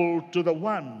grateful to the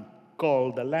one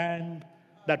called the Lamb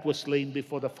that was slain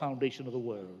before the foundation of the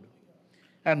world.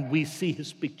 And we see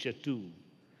his picture too.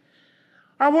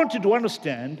 I want you to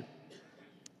understand,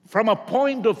 from a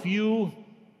point of view,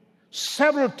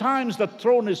 several times the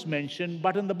throne is mentioned,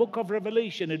 but in the book of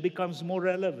Revelation it becomes more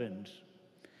relevant.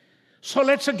 So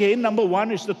let's again, number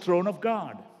one is the throne of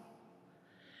God.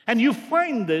 And you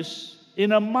find this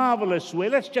in a marvelous way.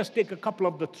 Let's just take a couple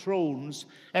of the thrones,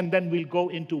 and then we'll go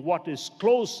into what is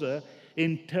closer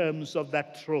in terms of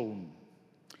that throne.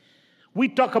 We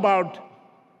talk about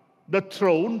the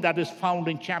throne that is found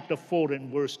in chapter 4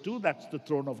 and verse 2. That's the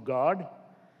throne of God.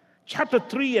 Chapter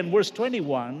 3 and verse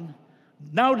 21,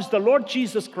 Now it's the Lord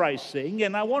Jesus Christ saying,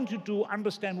 and I want you to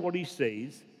understand what he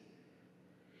says.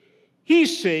 He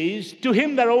says, to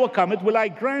him that overcometh will I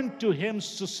grant to him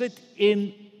to sit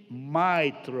in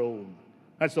my throne.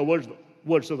 That's the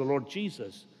words of the Lord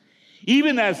Jesus.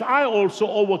 Even as I also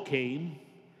overcame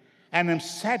and am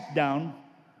sat down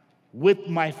with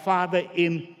my Father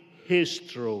in his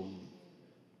throne.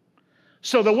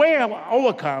 So the way I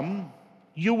overcome,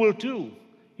 you will too.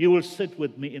 You will sit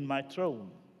with me in my throne.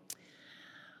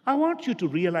 I want you to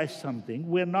realize something.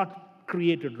 We're not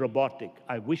created robotic.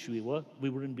 I wish we were. We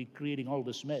wouldn't be creating all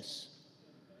this mess.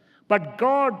 But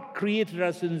God created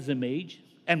us in his image,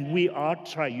 and we are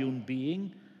triune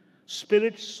being,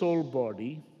 spirit, soul,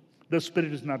 body. The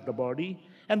spirit is not the body,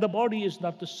 and the body is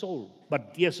not the soul.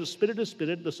 But yes, the spirit is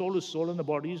spirit, the soul is soul, and the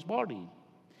body is body.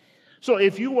 So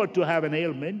if you were to have an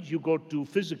ailment, you go to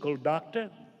physical doctor.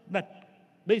 That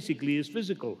basically is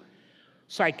physical.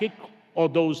 Psychic, or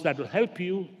those that will help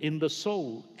you in the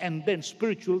soul, and then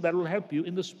spiritual that will help you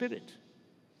in the spirit.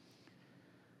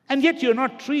 And yet you're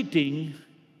not treating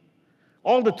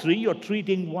all the three, you're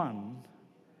treating one.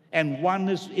 And one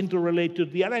is interrelated to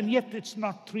the other, and yet it's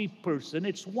not three person,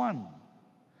 it's one.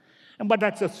 But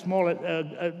that's a small,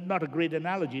 not a great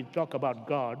analogy to talk about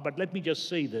God, but let me just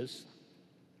say this.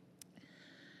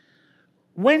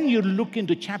 When you look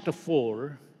into chapter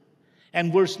 4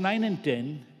 and verse 9 and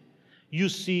 10, you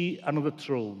see another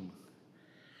throne.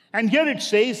 And here it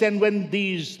says, and when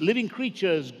these living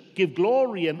creatures give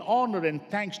glory and honor and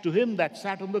thanks to him that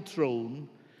sat on the throne,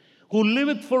 who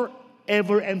liveth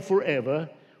forever and forever,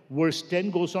 verse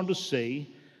 10 goes on to say,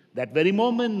 that very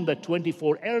moment the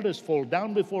 24 elders fall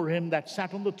down before him that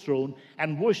sat on the throne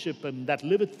and worship him that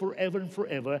liveth forever and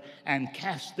forever, and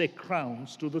cast their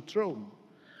crowns to the throne.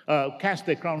 Cast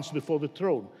their crowns before the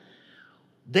throne.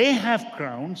 They have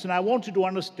crowns, and I want you to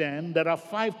understand there are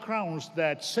 5 crowns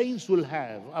that saints will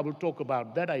have. I will talk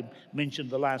about that. I mentioned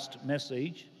the last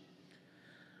message.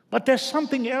 But there's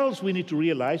something else we need to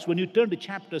realize. When you turn to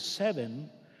chapter 7,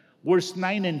 verse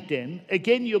 9 and 10,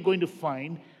 again you're going to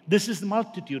find this is the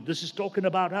multitude. This is talking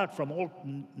about us from all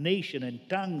nation and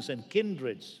tongues and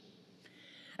kindreds.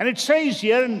 And it says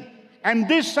here, and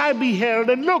this I beheld,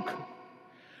 and look,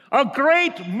 a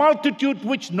great multitude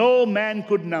which no man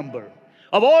could number,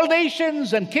 of all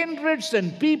nations and kindreds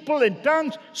and people and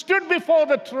tongues, stood before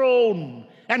the throne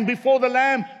and before the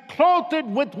Lamb, clothed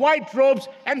with white robes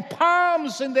and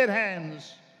palms in their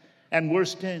hands. And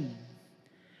verse 10,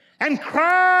 and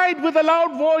cried with a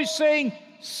loud voice, saying,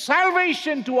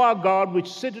 salvation to our God, which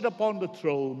sitteth upon the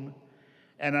throne,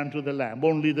 and unto the Lamb.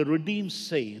 Only the redeemed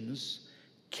saints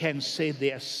can say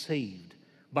they are saved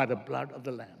by the blood of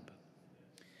the Lamb.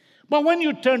 But when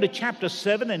you turn to chapter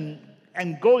 7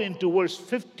 and go into verse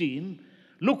 15,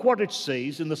 look what it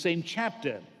says in the same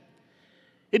chapter.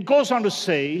 It goes on to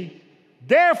say,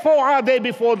 therefore are they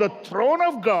before the throne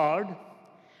of God,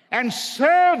 and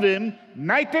serve him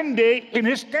night and day in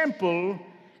his temple,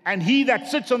 and he that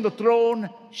sits on the throne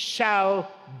shall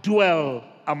dwell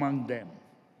among them.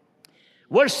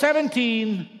 Verse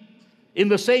 17 in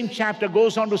the same chapter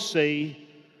goes on to say,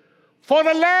 for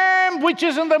the Lamb which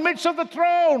is in the midst of the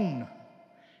throne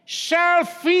shall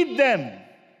feed them,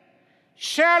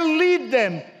 shall lead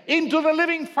them into the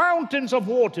living fountains of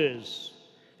waters,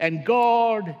 and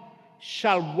God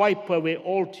shall wipe away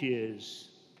all tears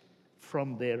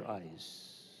from their eyes.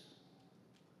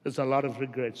 There's a lot of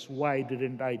regrets. Why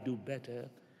didn't I do better?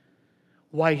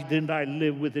 Why didn't I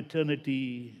live with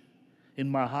eternity in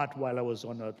my heart while I was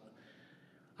on earth?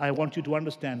 I want you to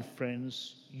understand,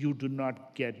 friends, you do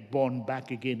not get born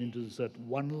back again into this earth.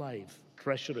 One life,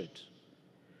 treasure it.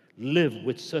 Live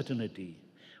with certainty.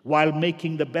 While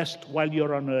making the best while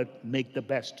you're on earth, make the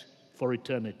best for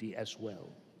eternity as well.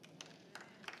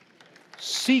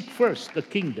 Seek first the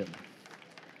kingdom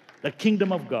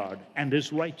of God and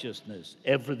his righteousness,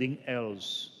 everything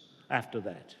else after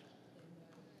that.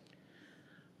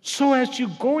 So as you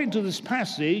go into this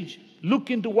passage, look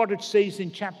into what it says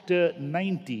in chapter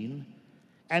 19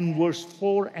 and verse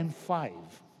 4 and 5.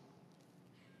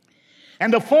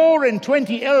 And the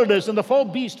 24 elders and the 4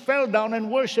 beasts fell down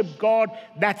and worshipped God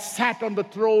that sat on the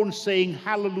throne, saying,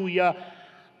 hallelujah,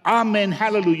 amen,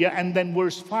 hallelujah. And then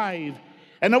verse 5,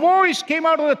 and a voice came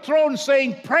out of the throne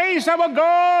saying, praise our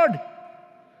God,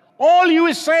 all you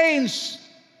his saints,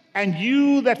 and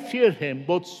you that fear him,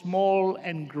 both small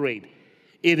and great.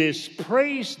 It is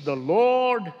praise the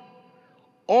Lord,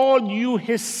 all you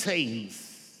his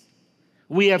saints.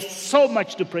 We have so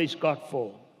much to praise God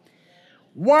for.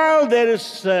 While there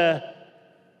is a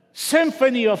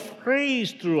symphony of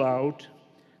praise throughout,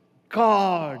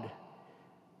 God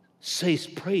says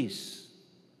praise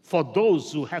for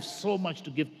those who have so much to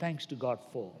give thanks to God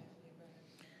for.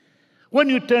 When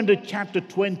you turn to chapter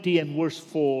 20 and verse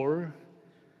 4,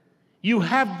 you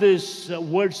have these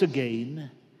words again,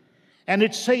 and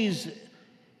it says,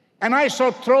 "And I saw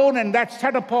a throne, and that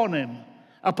sat upon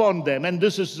them," and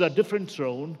this is a different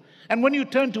throne. And when you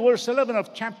turn to verse 11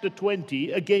 of chapter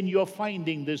 20, again you're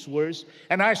finding this verse,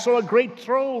 "And I saw a great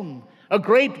throne, a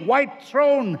great white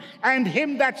throne, and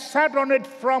him that sat on it,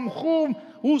 from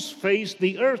whose face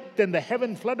the earth and the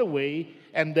heaven fled away,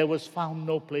 and there was found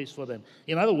no place for them."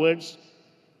 In other words,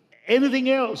 anything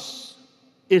else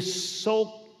is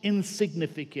so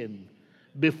insignificant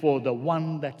before the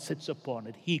one that sits upon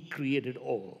it. He created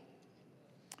all.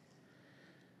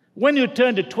 When you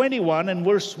turn to 21 and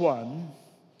verse 1,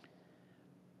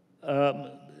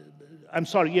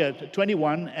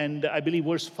 21 and I believe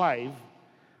verse 5,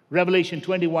 Revelation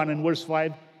 21 and verse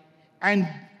 5, "And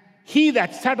he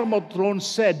that sat on the throne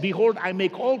said, Behold, I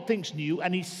make all things new.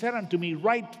 And he said unto me,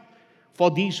 Write,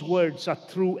 for these words are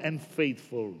true and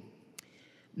faithful."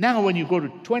 Now when you go to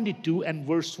 22 and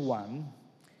verse 1,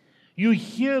 you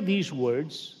hear these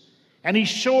words, "And he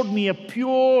showed me a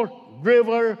pure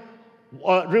river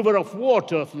of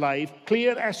water of life,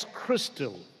 clear as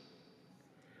crystal,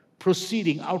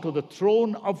 proceeding out of the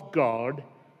throne of God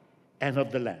and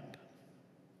of the Lamb."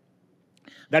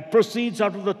 That proceeds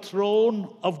out of the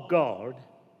throne of God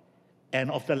and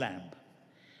of the Lamb.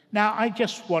 Now, I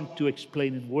just want to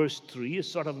explain in verse 3, a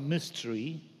sort of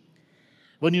mystery.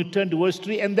 When you turn to verse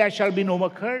 3, "And there shall be no more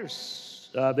curse."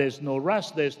 There's no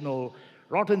rust, there's no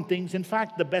rotten things. In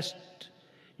fact, the best,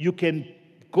 you can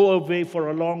go away for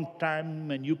a long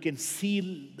time and you can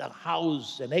seal the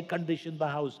house and air condition the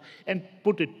house and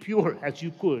put it pure as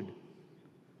you could.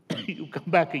 You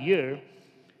come back a year,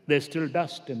 there's still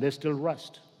dust and there's still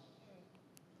rust.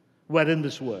 We're in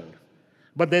this world.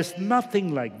 But there's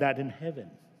nothing like that in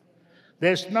heaven.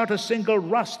 There's not a single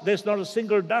rust, there's not a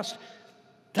single dust.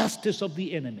 Dust is of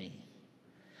the enemy.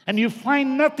 And you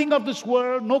find nothing of this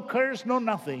world, no curse, no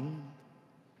nothing.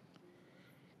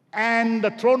 "And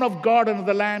the throne of God and of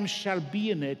the Lamb shall be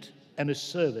in it, and his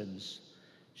servants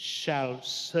shall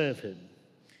serve him."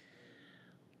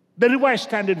 The Revised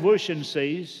Standard Version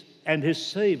says, "And his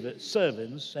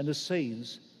servants and his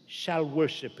saints shall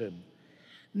worship him."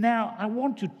 Now, I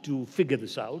want you to figure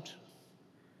this out.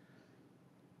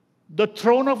 The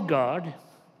throne of God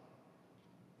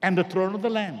and the throne of the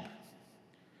Lamb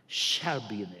shall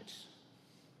be in it.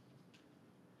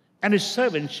 "And his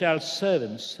servants shall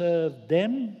serve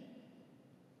them."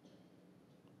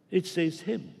 It says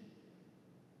him.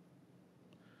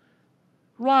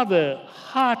 Rather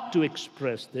hard to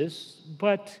express this,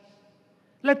 but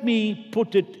let me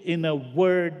put it in a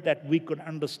word that we could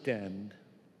understand.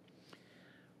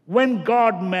 When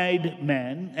God made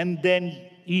man and then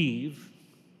Eve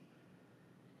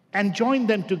and joined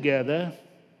them together,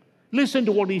 listen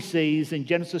to what he says in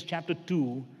Genesis chapter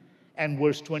 2 and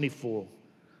verse 24.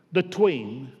 "The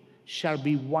twain shall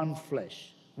be one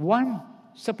flesh." One,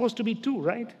 supposed to be two,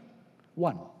 right?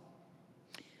 One.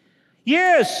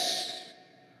 Yes,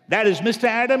 that is Mr.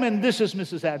 Adam and this is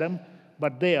Mrs. Adam,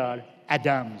 but they are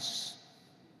Adams.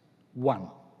 One.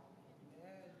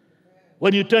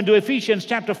 When you turn to Ephesians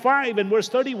chapter 5 and verse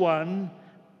 31,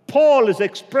 Paul is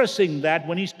expressing that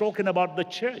when he's talking about the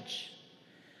church.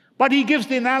 But he gives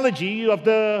the analogy of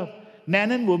the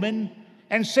man and woman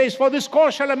and says, "For this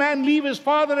cause shall a man leave his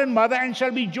father and mother and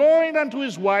shall be joined unto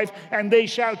his wife, and they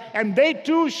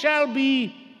two shall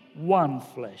be one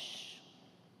flesh."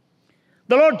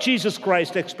 The Lord Jesus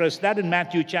Christ expressed that in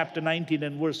Matthew chapter 19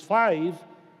 and verse 5.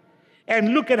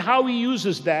 And look at how he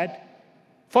uses that.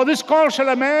 "For this cause shall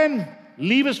a man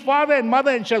leave his father and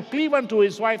mother and shall cleave unto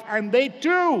his wife, and they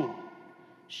two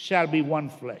shall be one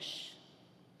flesh."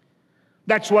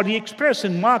 That's what he expressed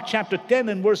in Mark chapter 10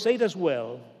 and verse 8 as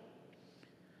well.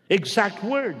 Exact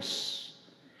words.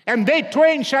 "And they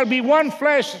twain shall be one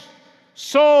flesh,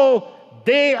 so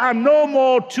they are no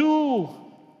more two,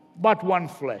 but one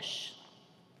flesh."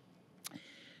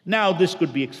 Now, this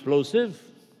could be explosive.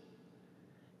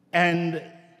 And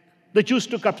the Jews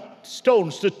took up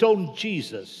stones to stone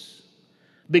Jesus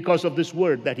because of this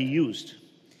word that he used.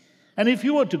 And if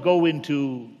you were to go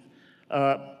into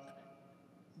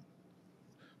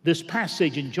this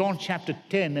passage in John chapter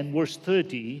 10 and verse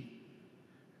 30,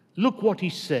 look what he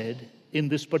said in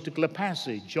this particular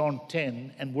passage, John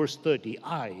 10 and verse 30,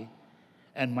 "I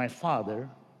and my Father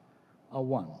are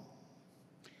one."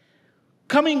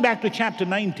 Coming back to chapter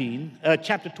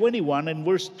 21 and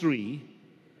verse 3,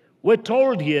 we're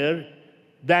told here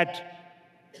that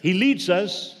he leads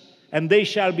us, "And they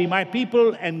shall be my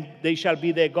people, and they shall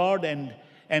be their God, and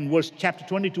and chapter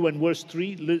 22 and verse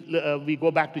 3, we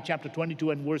go back to chapter 22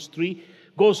 and verse 3,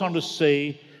 goes on to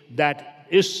say that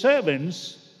his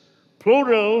servants,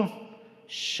 plural,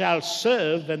 shall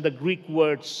serve, and the Greek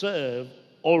word serve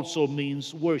also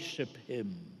means worship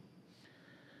him.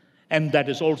 And that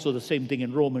is also the same thing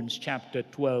in Romans chapter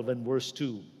 12 and verse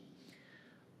 2.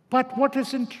 But what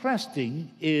is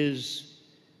interesting is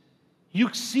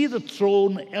you see the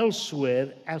throne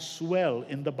elsewhere as well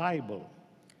in the Bible.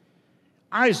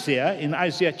 In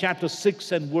Isaiah chapter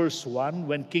 6 and verse 1,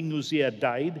 when King Uzziah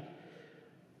died,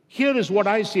 here is what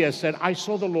Isaiah said, I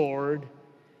saw the Lord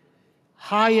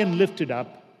high and lifted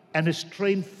up, and his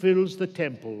train fills the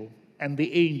temple, and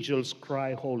the angels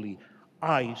cry, holy.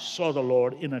 I saw the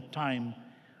Lord in a time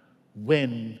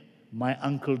when my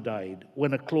uncle died,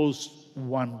 when a close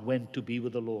one went to be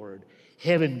with the Lord.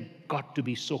 Heaven got to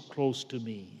be so close to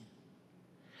me.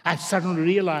 I suddenly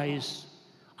realized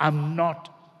I'm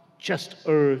not just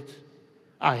earth,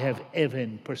 I have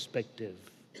heaven perspective.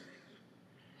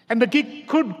 And the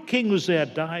King Uzziah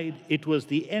died. It was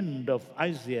the end of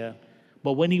Isaiah.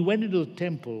 But when he went into the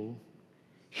temple,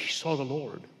 he saw the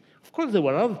Lord. Of course, there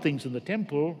were other things in the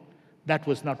temple. That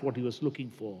was not what he was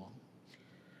looking for.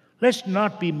 Let's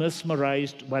not be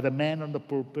mesmerized by the man on the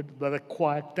pulpit, by the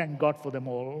choir. Thank God for them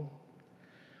all.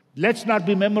 Let's not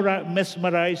be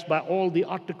mesmerized by all the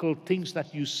article things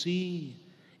that you see.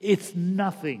 It's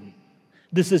nothing.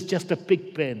 This is just a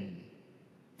pig pen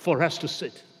for us to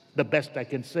sit, the best I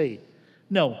can say.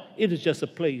 No, it is just a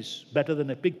place better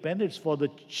than a pig pen. It's for the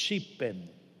sheep pen.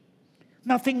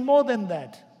 Nothing more than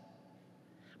that.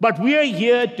 But we are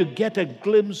here to get a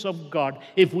glimpse of God.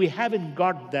 If we haven't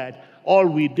got that, all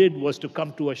we did was to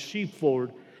come to a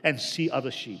sheepfold and see other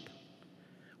sheep.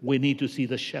 We need to see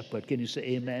the shepherd. Can you say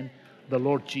amen? The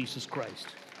Lord Jesus Christ.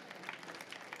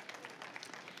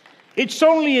 It's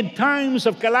only in times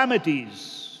of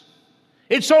calamities.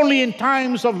 It's only in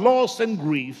times of loss and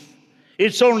grief.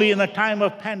 It's only in a time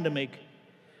of pandemic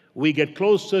we get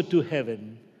closer to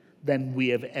heaven than we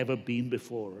have ever been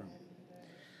before.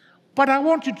 But I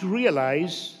want you to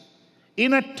realize,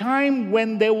 in a time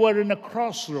when they were in a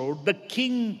crossroad, the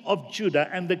king of Judah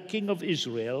and the king of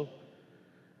Israel,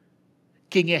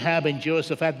 King Ahab and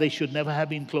Jehoshaphat, they should never have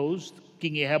been close.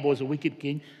 King Ahab was a wicked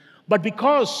king. But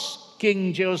because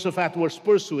King Jehoshaphat was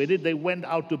persuaded, they went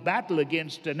out to battle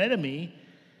against an enemy,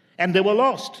 and they were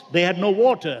lost. They had no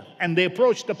water, and they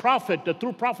approached the prophet, the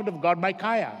true prophet of God,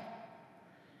 Micaiah.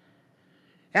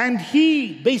 And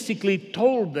he basically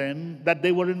told them that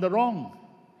they were in the wrong.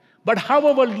 But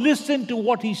however, listen to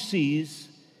what he sees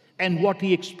and what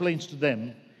he explains to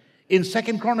them. In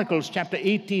 2 Chronicles chapter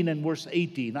 18 and verse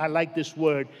 18, I like this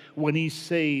word when he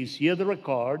says, hear the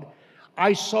record,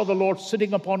 I saw the Lord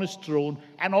sitting upon his throne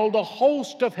and all the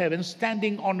host of heaven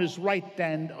standing on his right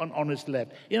hand and on his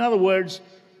left. In other words,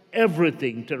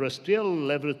 everything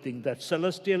terrestrial, everything that's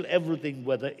celestial, everything,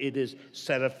 whether it is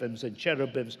seraphims and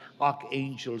cherubims,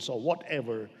 archangels or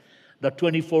whatever, the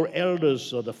 24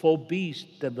 elders or the 4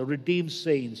 beasts and the redeemed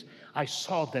saints, I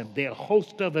saw them. They are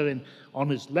host of heaven on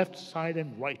his left side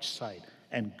and right side,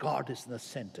 and God is in the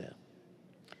center.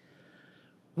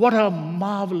 What a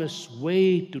marvelous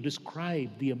way to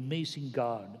describe the amazing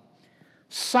God.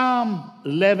 Psalm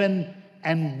 11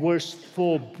 and verse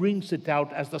 4 brings it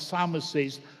out as the psalmist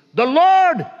says, the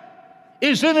Lord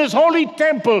is in his holy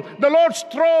temple. The Lord's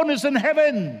throne is in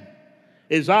heaven.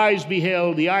 His eyes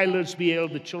beheld, the eyelids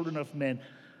beheld the children of men.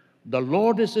 The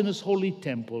Lord is in his holy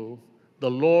temple.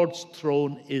 The Lord's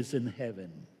throne is in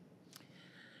heaven.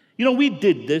 You know, we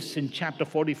did this in chapter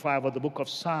 45 of the book of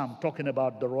Psalm, talking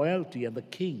about the royalty and the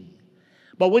king.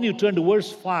 But when you turn to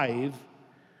verse 5,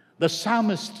 the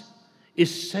psalmist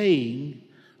is saying,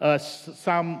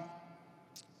 Psalm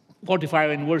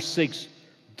 45 and verse 6,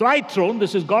 thy throne,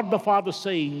 this is God the Father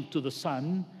saying to the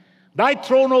Son, thy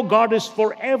throne, O God, is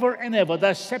forever and ever.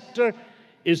 Thy scepter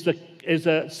is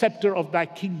a scepter of thy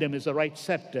kingdom, is a right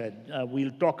scepter.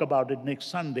 We'll talk about it next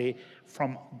Sunday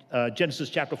from Genesis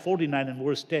chapter 49 and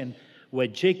verse 10, where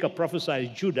Jacob prophesies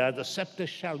Judah, the scepter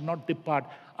shall not depart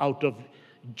out of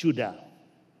Judah.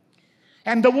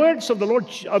 And the words of the Lord,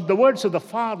 the words of the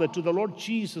Father to the Lord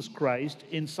Jesus Christ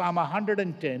in Psalm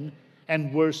 110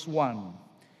 and verse 1.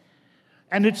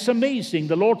 And it's amazing.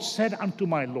 The Lord said unto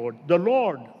my Lord, the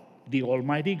Lord, the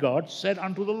Almighty God, said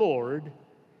unto the Lord,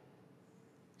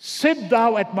 sit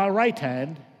thou at my right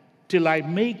hand till I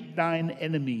make thine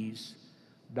enemies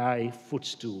thy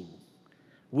footstool,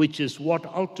 which is what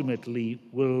ultimately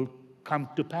will come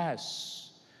to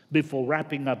pass before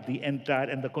wrapping up the entire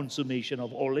and the consummation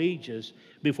of all ages,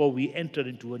 before we enter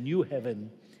into a new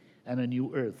heaven and a new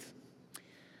earth.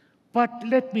 But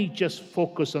let me just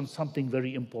focus on something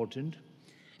very important,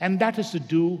 and that is to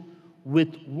do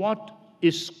with what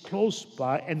is close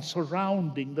by and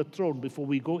surrounding the throne before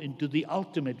we go into the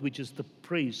ultimate, which is the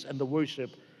praise and the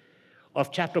worship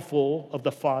of chapter 4 of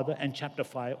the Father and chapter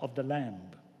 5 of the Lamb.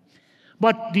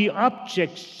 But the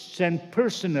objects and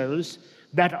personals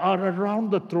that are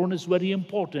around the throne is very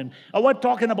important. And we're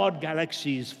talking about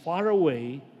galaxies far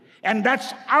away, and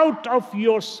that's out of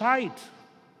your sight.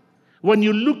 When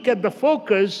you look at the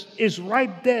focus, is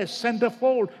right there,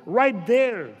 centerfold, right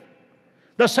there.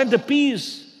 The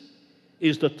centerpiece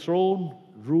is the throne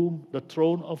room, the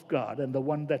throne of God, and the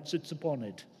one that sits upon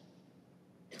it.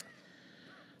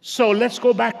 So let's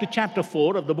go back to chapter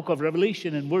 4 of the book of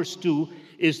Revelation, and verse 2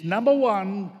 is number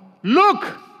 1,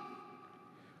 look,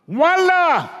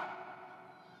 voila,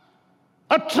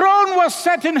 a throne was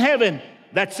set in heaven.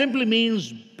 That simply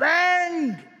means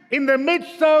bang, in the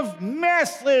midst of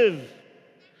massive,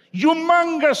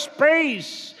 humongous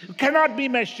space, cannot be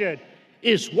measured,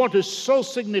 is what is so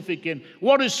significant,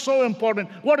 what is so important,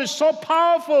 what is so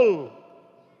powerful,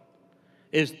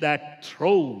 is that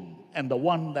throne and the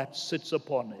one that sits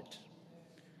upon it.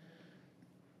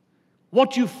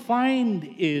 What you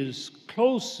find is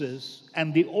closest,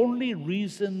 and the only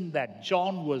reason that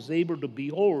John was able to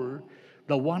behold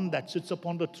the one that sits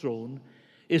upon the throne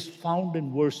is found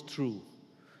in verse 2.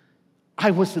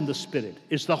 I was in the Spirit.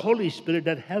 It's the Holy Spirit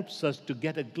that helps us to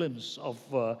get a glimpse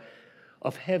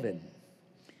of heaven.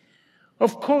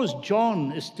 Of course,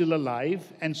 John is still alive,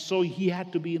 and so he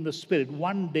had to be in the Spirit.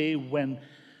 One day when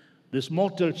this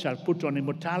mortal shall put on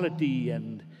immortality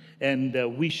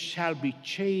and we shall be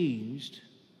changed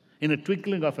in a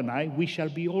twinkling of an eye, we shall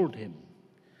behold him.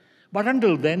 But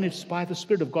until then, it's by the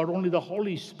Spirit of God. Only the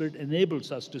Holy Spirit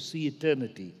enables us to see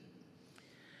eternity.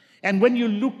 And when you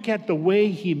look at the way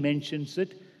he mentions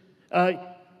it,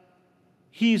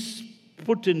 he's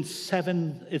put in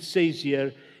 7, it says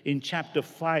here, in chapter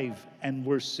 5 and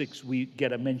verse 6, we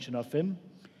get a mention of him.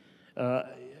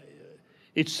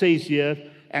 It says here,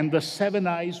 and the 7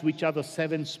 eyes, which are the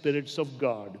 7 spirits of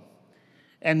God.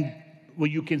 And well,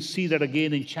 you can see that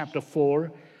again in chapter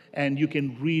 4, and you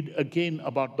can read again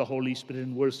about the Holy Spirit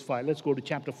in verse 5. Let's go to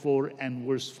chapter 4 and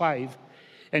verse 5,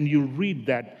 and you'll read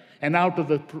that. And out of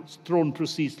the throne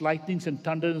proceeds lightnings and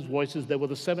thunders, voices. There were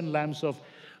the 7 lamps of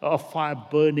fire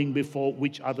burning before,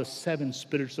 which are the 7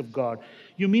 spirits of God.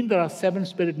 You mean there are 7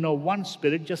 spirits? No, 1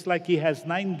 spirit, just like he has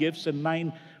 9 gifts and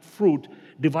 9 fruit,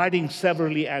 dividing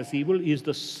severally as he will, is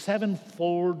the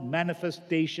 7-fold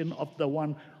manifestation of the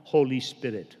one Holy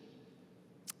Spirit.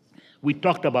 We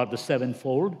talked about the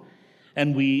 7-fold,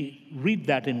 and we read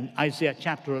that in Isaiah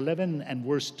chapter 11 and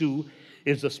verse 2.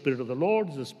 Is the Spirit of the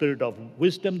Lord, the Spirit of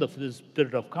wisdom, the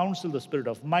Spirit of counsel, the Spirit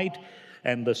of might,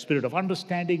 and the Spirit of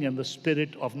understanding, and the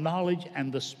Spirit of knowledge,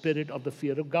 and the Spirit of the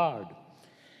fear of God.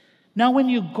 Now, when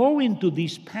you go into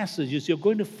these passages, you're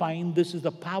going to find this is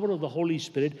the power of the Holy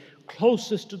Spirit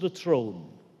closest to the throne.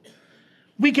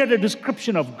 We get a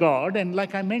description of God, and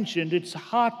like I mentioned, it's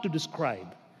hard to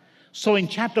describe. So in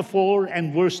chapter 4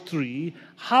 and verse 3,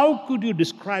 how could you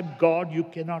describe God you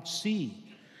cannot see?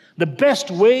 The best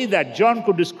way that John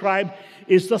could describe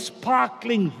is the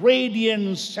sparkling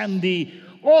radiance and the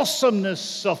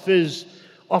awesomeness of his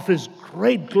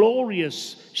great,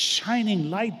 glorious, shining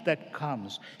light that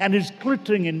comes, and is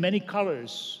glittering in many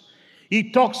colors. He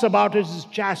talks about it as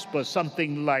jasper,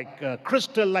 something like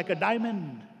crystal, like a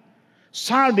diamond.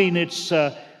 Sardine, it's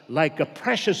like a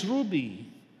precious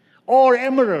ruby, or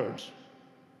emerald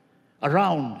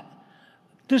around.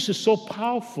 This is so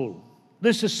powerful.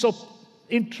 This is so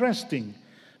interesting,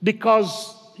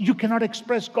 because you cannot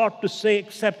express God to say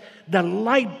except the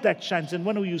light that shines. And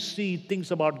whenever you see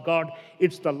things about God,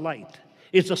 it's the light.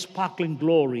 It's a sparkling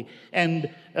glory. And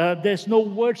there's no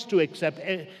words to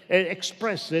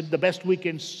express it. The best we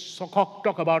can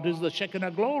talk about is the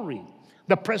Shekinah glory,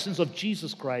 the presence of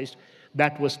Jesus Christ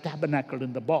that was tabernacled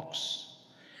in the box,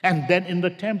 and then in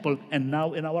the temple, and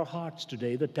now in our hearts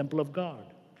today, the temple of God.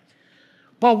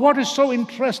 But what is so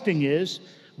interesting is,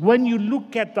 when you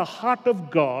look at the heart of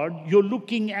God, you're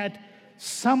looking at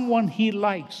someone he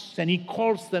likes, and he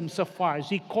calls them sapphires,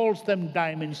 he calls them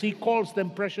diamonds, he calls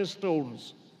them precious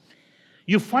stones.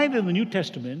 You find in the New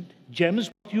Testament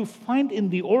gems. You find in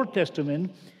the Old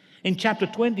Testament, in chapter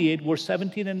 28, verse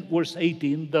 17 and verse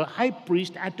 18, the high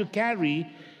priest had to carry,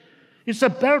 it's a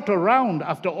belt around,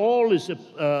 after all is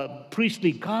a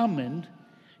priestly garment.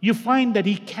 You find that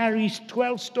he carries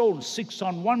 12 stones, 6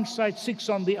 on one side, 6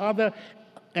 on the other,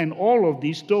 and all of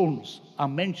these stones are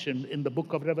mentioned in the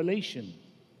book of Revelation,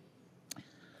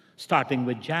 starting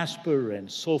with jasper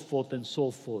and so forth and so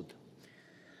forth.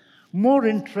 More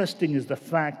interesting is the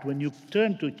fact when you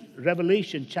turn to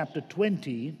Revelation chapter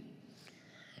 20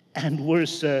 and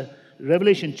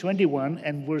Revelation 21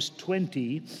 and verse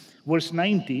 20, verse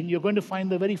 19, you're going to find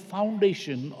the very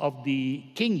foundation of the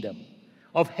kingdom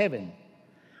of heaven.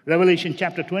 Revelation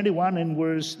chapter 21 and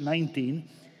verse 19.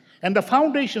 And the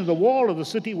foundation of the wall of the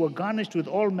city were garnished with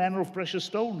all manner of precious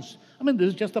stones. I mean, this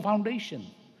is just the foundation.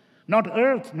 Not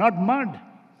earth, not mud.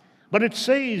 But it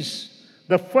says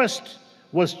the first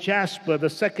was jasper, the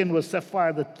second was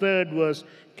sapphire, the third was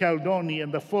chalcedony,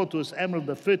 and the fourth was emerald,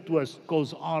 the fifth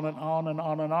goes on and on and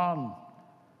on and on.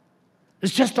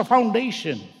 It's just a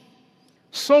foundation.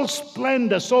 So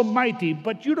splendid, so mighty,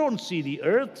 but you don't see the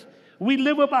earth. We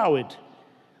live above it.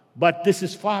 But this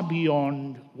is far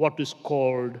beyond what is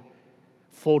called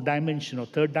fourth dimension or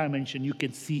third dimension. You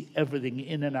can see everything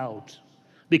in and out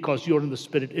because you're in the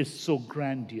spirit. It's so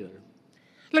grandeur.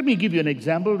 Let me give you an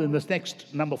example. In this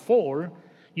next number 4,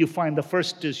 you find the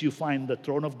first is you find the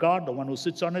throne of God, the one who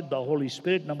sits on it, the Holy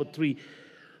Spirit. Number 3,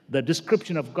 the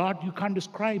description of God. You can't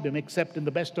describe him except in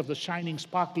the best of the shining,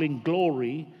 sparkling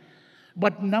glory.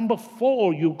 But number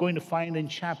 4, you're going to find in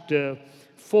chapter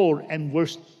 4 and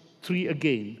verse 3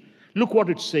 again. Look what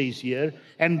it says here.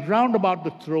 And round about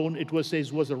the throne,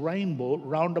 says was a rainbow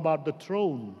round about the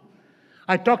throne.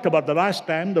 I talked about the last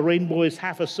time, the rainbow is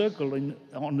half a circle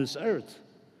on this earth.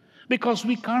 Because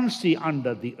we can't see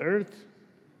under the earth.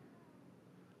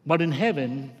 But in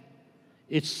heaven,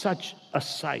 it's such a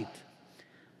sight.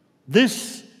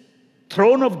 This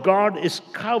throne of God is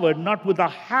covered not with a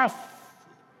half,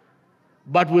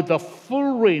 but with a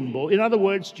full rainbow. In other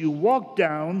words, you walk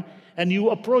down and you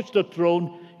approach the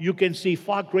throne, you can see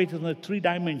far greater than the 3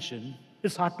 dimension.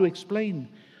 It's hard to explain.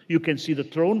 You can see the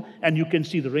throne and you can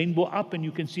see the rainbow up and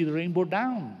you can see the rainbow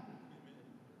down.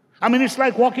 I mean, it's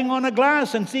like walking on a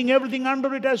glass and seeing everything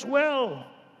under it as well.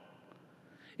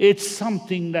 It's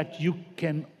something that you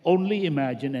can only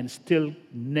imagine and still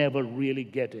never really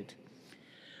get it.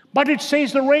 But it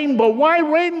says the rainbow. Why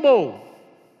rainbow?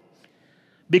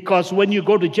 Because when you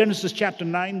go to Genesis chapter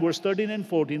 9, verse 13 and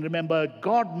 14, remember,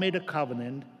 God made a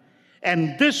covenant.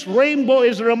 And this rainbow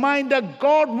is a reminder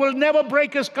God will never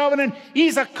break his covenant.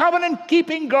 He's a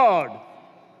covenant-keeping God.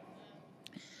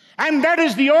 And that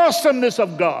is the awesomeness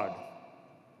of God.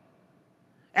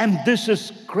 And this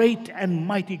is great and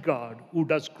mighty God who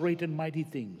does great and mighty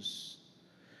things.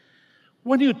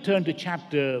 When you turn to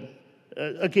chapter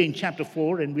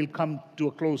 4, and we'll come to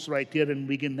a close right here and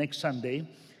begin next Sunday.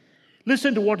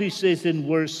 Listen to what he says in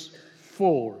verse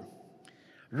 4.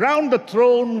 Round the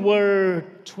throne were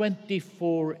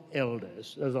 24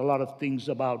 elders. There's a lot of things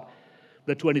about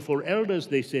the 24 elders.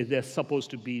 They say they're supposed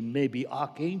to be maybe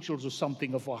archangels or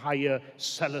something of a higher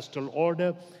celestial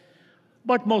order.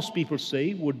 But most people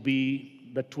say would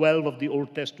be the 12 of the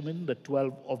Old Testament, the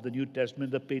 12 of the New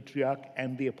Testament, the patriarch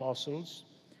and the apostles.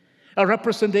 A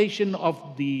representation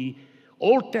of the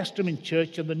Old Testament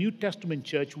church and the New Testament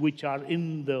church, which are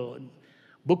in the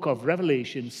book of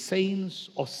Revelation, saints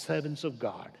or servants of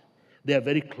God. They are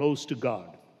very close to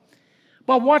God.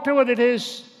 But whatever it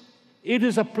is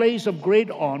a place of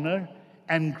great honor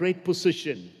and great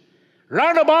position.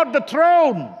 Round about the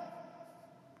throne,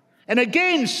 and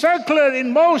again circular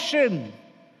in motion,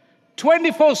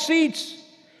 24 seats,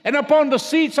 and upon the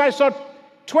seats I saw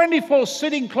 24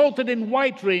 sitting clothed in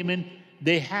white raiment.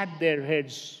 They had their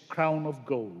heads crown of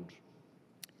gold.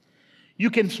 You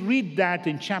can read that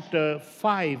in chapter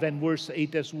 5 and verse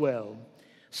 8 as well.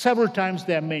 Several times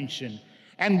they are mentioned.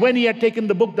 And when he had taken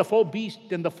the book, the 4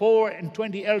 beasts and the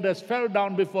 24 elders fell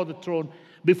down before the throne,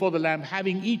 before the Lamb,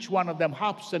 having each one of them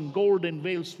harps and golden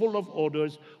veils full of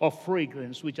odors of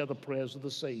fragrance, which are the prayers of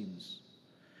the saints.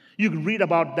 You can read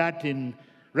about that in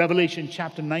Revelation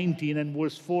chapter 19 and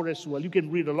verse 4 as well. You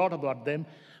can read a lot about them.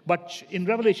 But in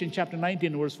Revelation chapter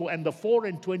 19 verse 4, and the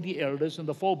 24 elders and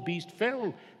the 4 beasts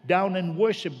fell down and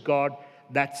worshiped God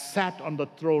that sat on the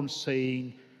throne,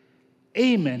 saying,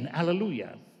 Amen,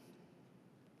 Hallelujah.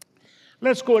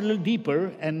 Let's go a little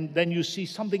deeper, and then you see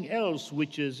something else,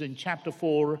 which is in chapter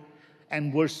 4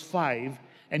 and verse 5,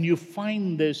 and you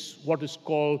find this, what is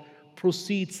called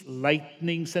proceeds,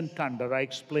 lightnings, and thunder. I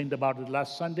explained about it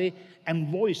last Sunday. And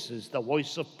voices, the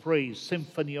voice of praise,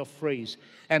 symphony of praise.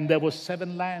 And there were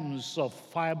 7 lamps of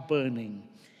fire burning.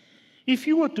 If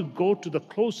you were to go to the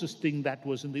closest thing that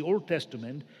was in the Old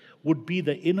Testament, would be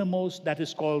the innermost, that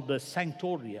is called the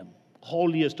sanctorium,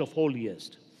 holiest of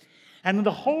holiest. And in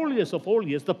the holiest of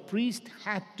holiest, the priest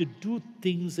had to do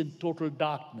things in total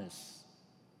darkness.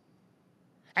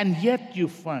 And yet you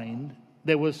find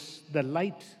there was the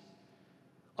light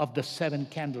of the 7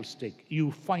 candlestick.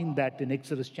 You find that in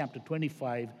Exodus chapter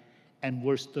 25 and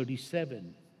verse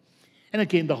 37. And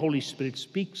again, the Holy Spirit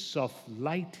speaks of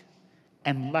light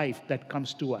and life that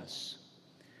comes to us.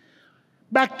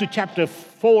 Back to chapter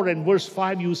 4 and verse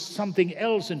 5, use something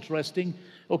else interesting.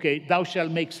 Okay, thou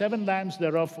shalt make 7 lamps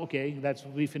thereof. Okay,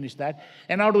 we finished that.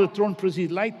 And out of the throne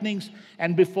proceed lightnings,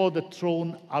 and before the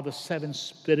throne are the 7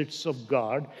 spirits of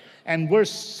God. And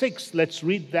verse 6, let's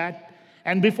read that.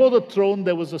 And before the throne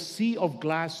there was a sea of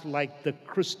glass like the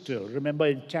crystal. Remember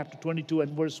in chapter 22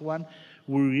 and verse 1,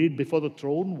 we read before the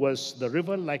throne was the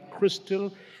river like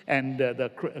crystal, and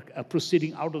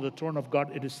proceeding out of the throne of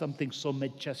God, it is something so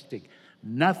majestic.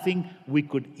 Nothing we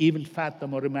could even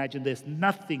fathom or imagine. There's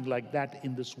nothing like that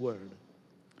in this world.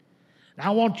 And I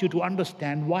want you to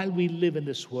understand, while we live in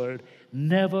this world,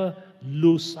 never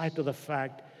lose sight of the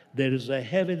fact there is a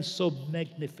heaven so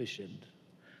magnificent,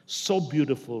 so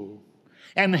beautiful.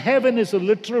 And heaven is a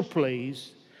literal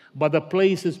place, but the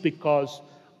place is because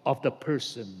of the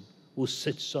person who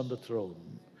sits on the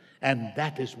throne. And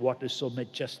that is what is so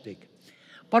majestic.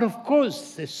 But of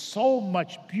course, there's so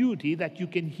much beauty that you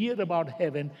can hear about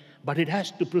heaven, but it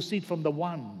has to proceed from the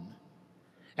one.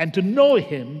 And to know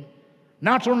him,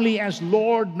 not only as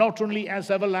Lord, not only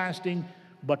as everlasting,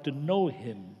 but to know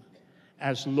him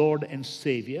as Lord and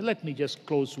Savior. Let me just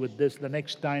close with this. The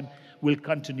next time we'll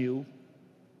continue.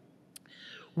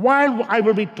 While I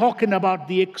will be talking about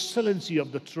the excellency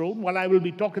of the throne, while I will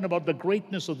be talking about the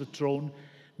greatness of the throne,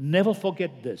 never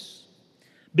forget this.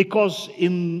 Because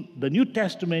in the New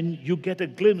Testament, you get a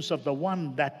glimpse of the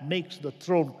one that makes the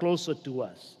throne closer to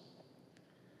us.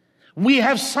 We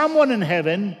have someone in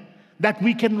heaven that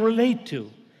we can relate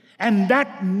to, and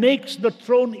that makes the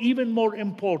throne even more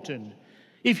important.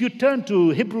 If you turn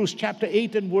to Hebrews chapter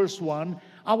 8 and verse 1,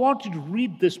 I want you to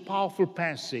read this powerful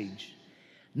passage.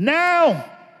 Now,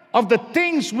 of the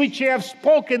things which you have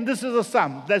spoken, this is a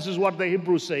sum. This is what the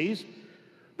Hebrew says.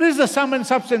 This is the sum and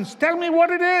substance. Tell me what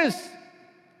it is.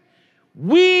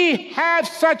 We have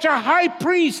such a high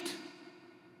priest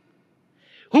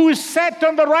who is set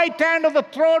on the right hand of the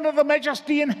throne of the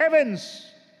majesty in heavens.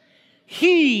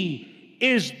 He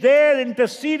is there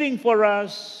interceding for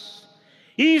us.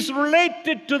 He's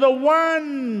related to the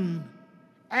one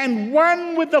and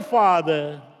one with the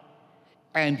Father,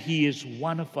 and he is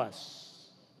one of us.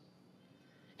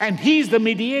 And he's the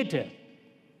mediator.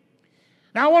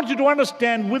 Now, I want you to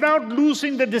understand, without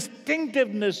losing the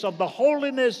distinctiveness of the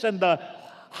holiness and the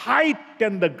height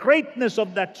and the greatness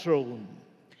of that throne,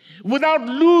 without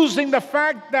losing the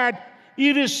fact that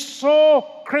it is so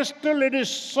crystal, it is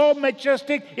so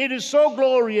majestic, it is so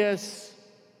glorious,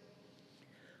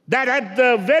 that at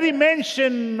the very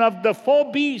mention of the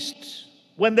 4 beasts,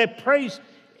 when they praise,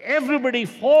 everybody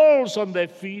falls on their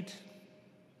feet.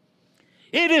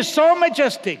 It is so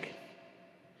majestic.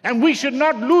 And we should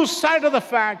not lose sight of the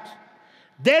fact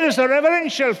there is a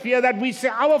reverential fear that we say,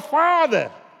 our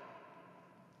Father.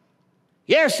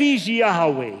 Yes, he's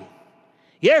Yahweh.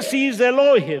 Yes, he's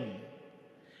Elohim.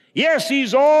 Yes,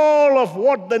 he's all of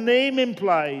what the name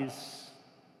implies.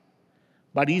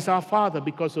 But he's our Father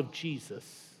because of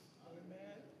Jesus. Amen.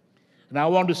 And I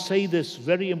want to say this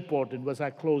very important as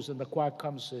I close and the choir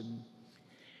comes in.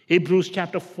 Hebrews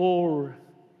chapter 4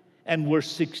 and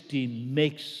verse 16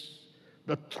 makes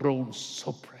the throne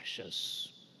so precious.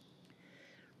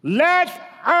 Let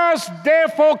us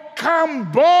therefore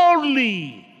come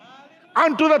boldly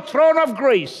unto the throne of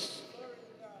grace.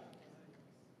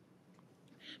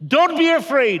 Don't be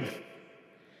afraid.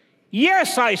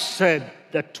 Yes, I said,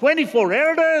 the 24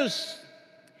 elders,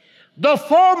 the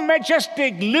 4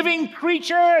 majestic living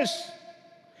creatures,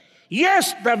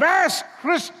 yes, the vast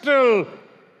crystal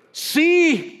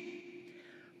sea,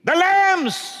 the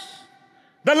lambs,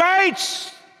 the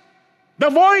lights,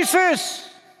 the voices,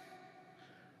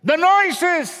 the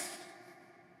noises.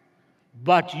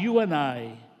 But you and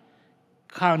I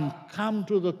can come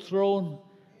to the throne.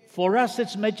 For us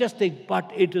it's majestic,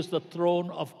 but it is the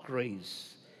throne of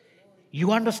grace.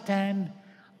 You understand?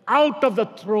 Out of the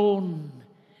throne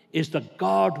is the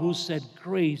God who said,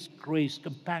 grace, grace,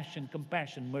 compassion,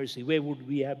 compassion, mercy. Where would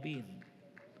we have been?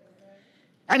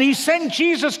 And he sent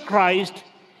Jesus Christ.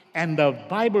 And the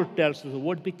Bible tells us the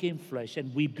Word became flesh,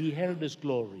 and we beheld his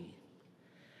glory.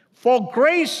 For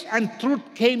grace and truth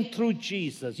came through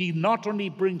Jesus. He not only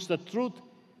brings the truth,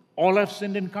 all have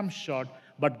sinned and come short,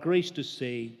 but grace to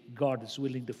say, God is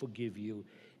willing to forgive you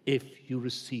if you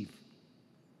receive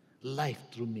life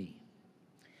through me.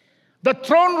 The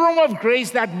throne room of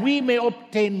grace that we may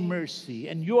obtain mercy.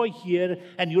 And you're here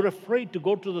and you're afraid to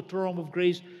go to the throne room of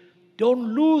grace.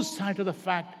 Don't lose sight of the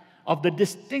fact of the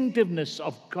distinctiveness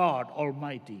of God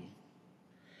Almighty.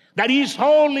 That he's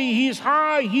holy, he's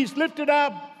high, he's lifted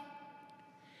up,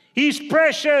 he's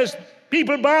precious.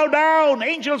 People bow down,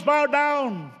 angels bow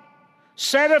down,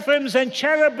 seraphims and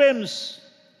cherubims,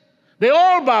 they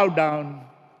all bow down.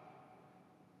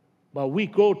 But we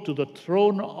go to the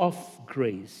throne of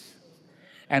grace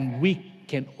and we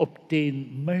can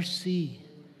obtain mercy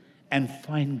and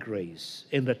find grace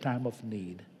in the time of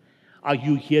need. Are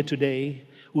you here today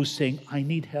who's saying, I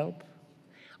need help,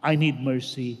 I need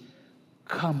mercy?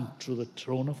 Come to the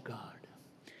throne of God.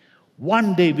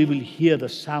 One day we will hear the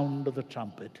sound of the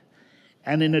trumpet,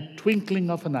 and in a twinkling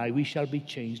of an eye we shall be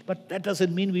changed. But that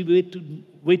doesn't mean we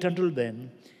wait until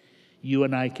then. You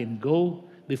and I can go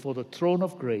before the throne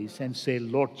of grace and say,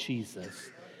 Lord Jesus,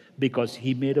 because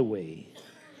he made a way.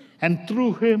 And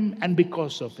through him and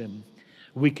because of him,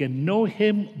 we can know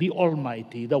him, the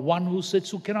Almighty, the one who sits,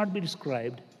 who cannot be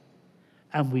described.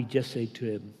 And we just say to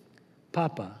him,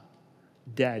 Papa,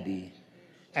 Daddy.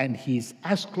 And he's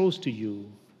as close to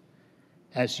you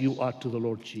as you are to the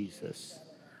Lord Jesus.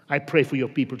 I pray for your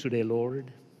people today,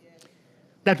 Lord,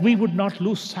 that we would not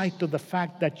lose sight of the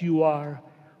fact that you are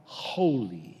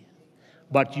holy,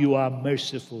 but you are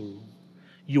merciful,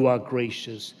 you are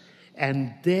gracious.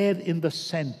 And there in the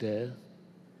center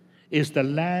is the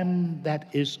Lamb that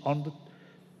is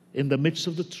in the midst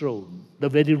of the throne, the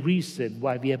very reason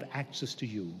why we have access to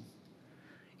you.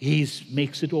 He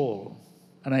makes it all.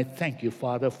 And I thank you,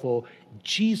 Father, for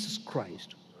Jesus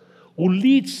Christ, who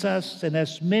leads us, and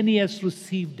as many as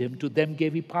received him, to them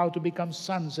gave he power to become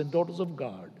sons and daughters of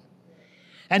God.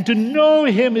 And to know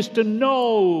him is to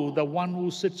know the one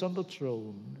who sits on the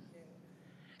throne.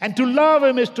 And to love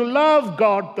him is to love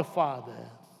God the Father.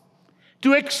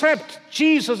 To accept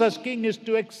Jesus as King is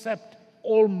to accept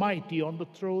Almighty on the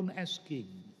throne as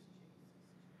King.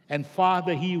 And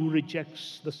Father, he who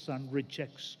rejects the Son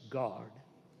rejects God.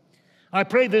 I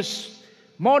pray this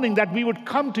morning that we would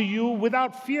come to you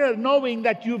without fear, knowing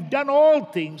that you've done all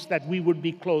things that we would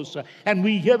be closer. And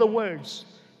we hear the words,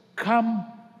 come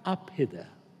up hither.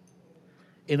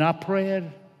 In our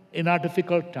prayer, in our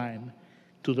difficult time,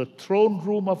 to the throne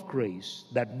room of grace,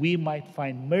 that we might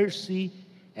find mercy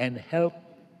and help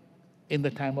in the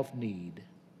time of need.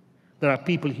 There are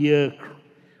people here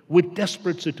with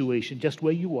desperate situation, just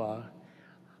where you are.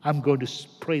 I'm going to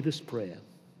pray this prayer.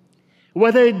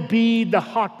 Whether it be the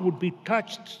heart would be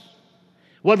touched,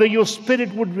 whether your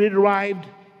spirit would be revived,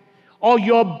 or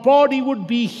your body would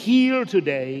be healed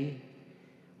today,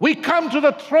 we come to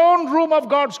the throne room of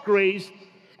God's grace,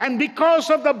 and because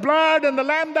of the blood and the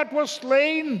Lamb that was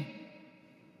slain,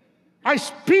 I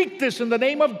speak this in the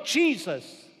name of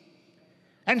Jesus,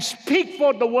 and speak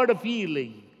forth the word of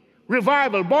healing,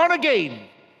 revival, born again,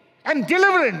 and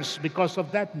deliverance because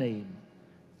of that name.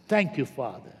 Thank you,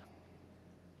 Father.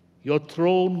 Your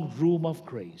throne room of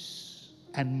grace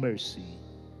and mercy.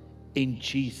 In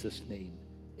Jesus' name,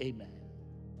 amen.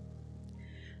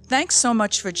 Thanks so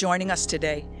much for joining us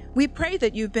today. We pray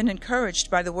that you've been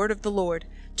encouraged by the word of the Lord.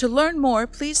 To learn more,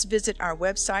 please visit our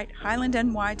website,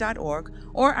 highlandny.org,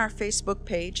 or our Facebook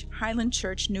page, Highland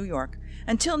Church, New York.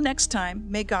 Until next time,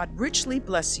 may God richly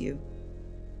bless you.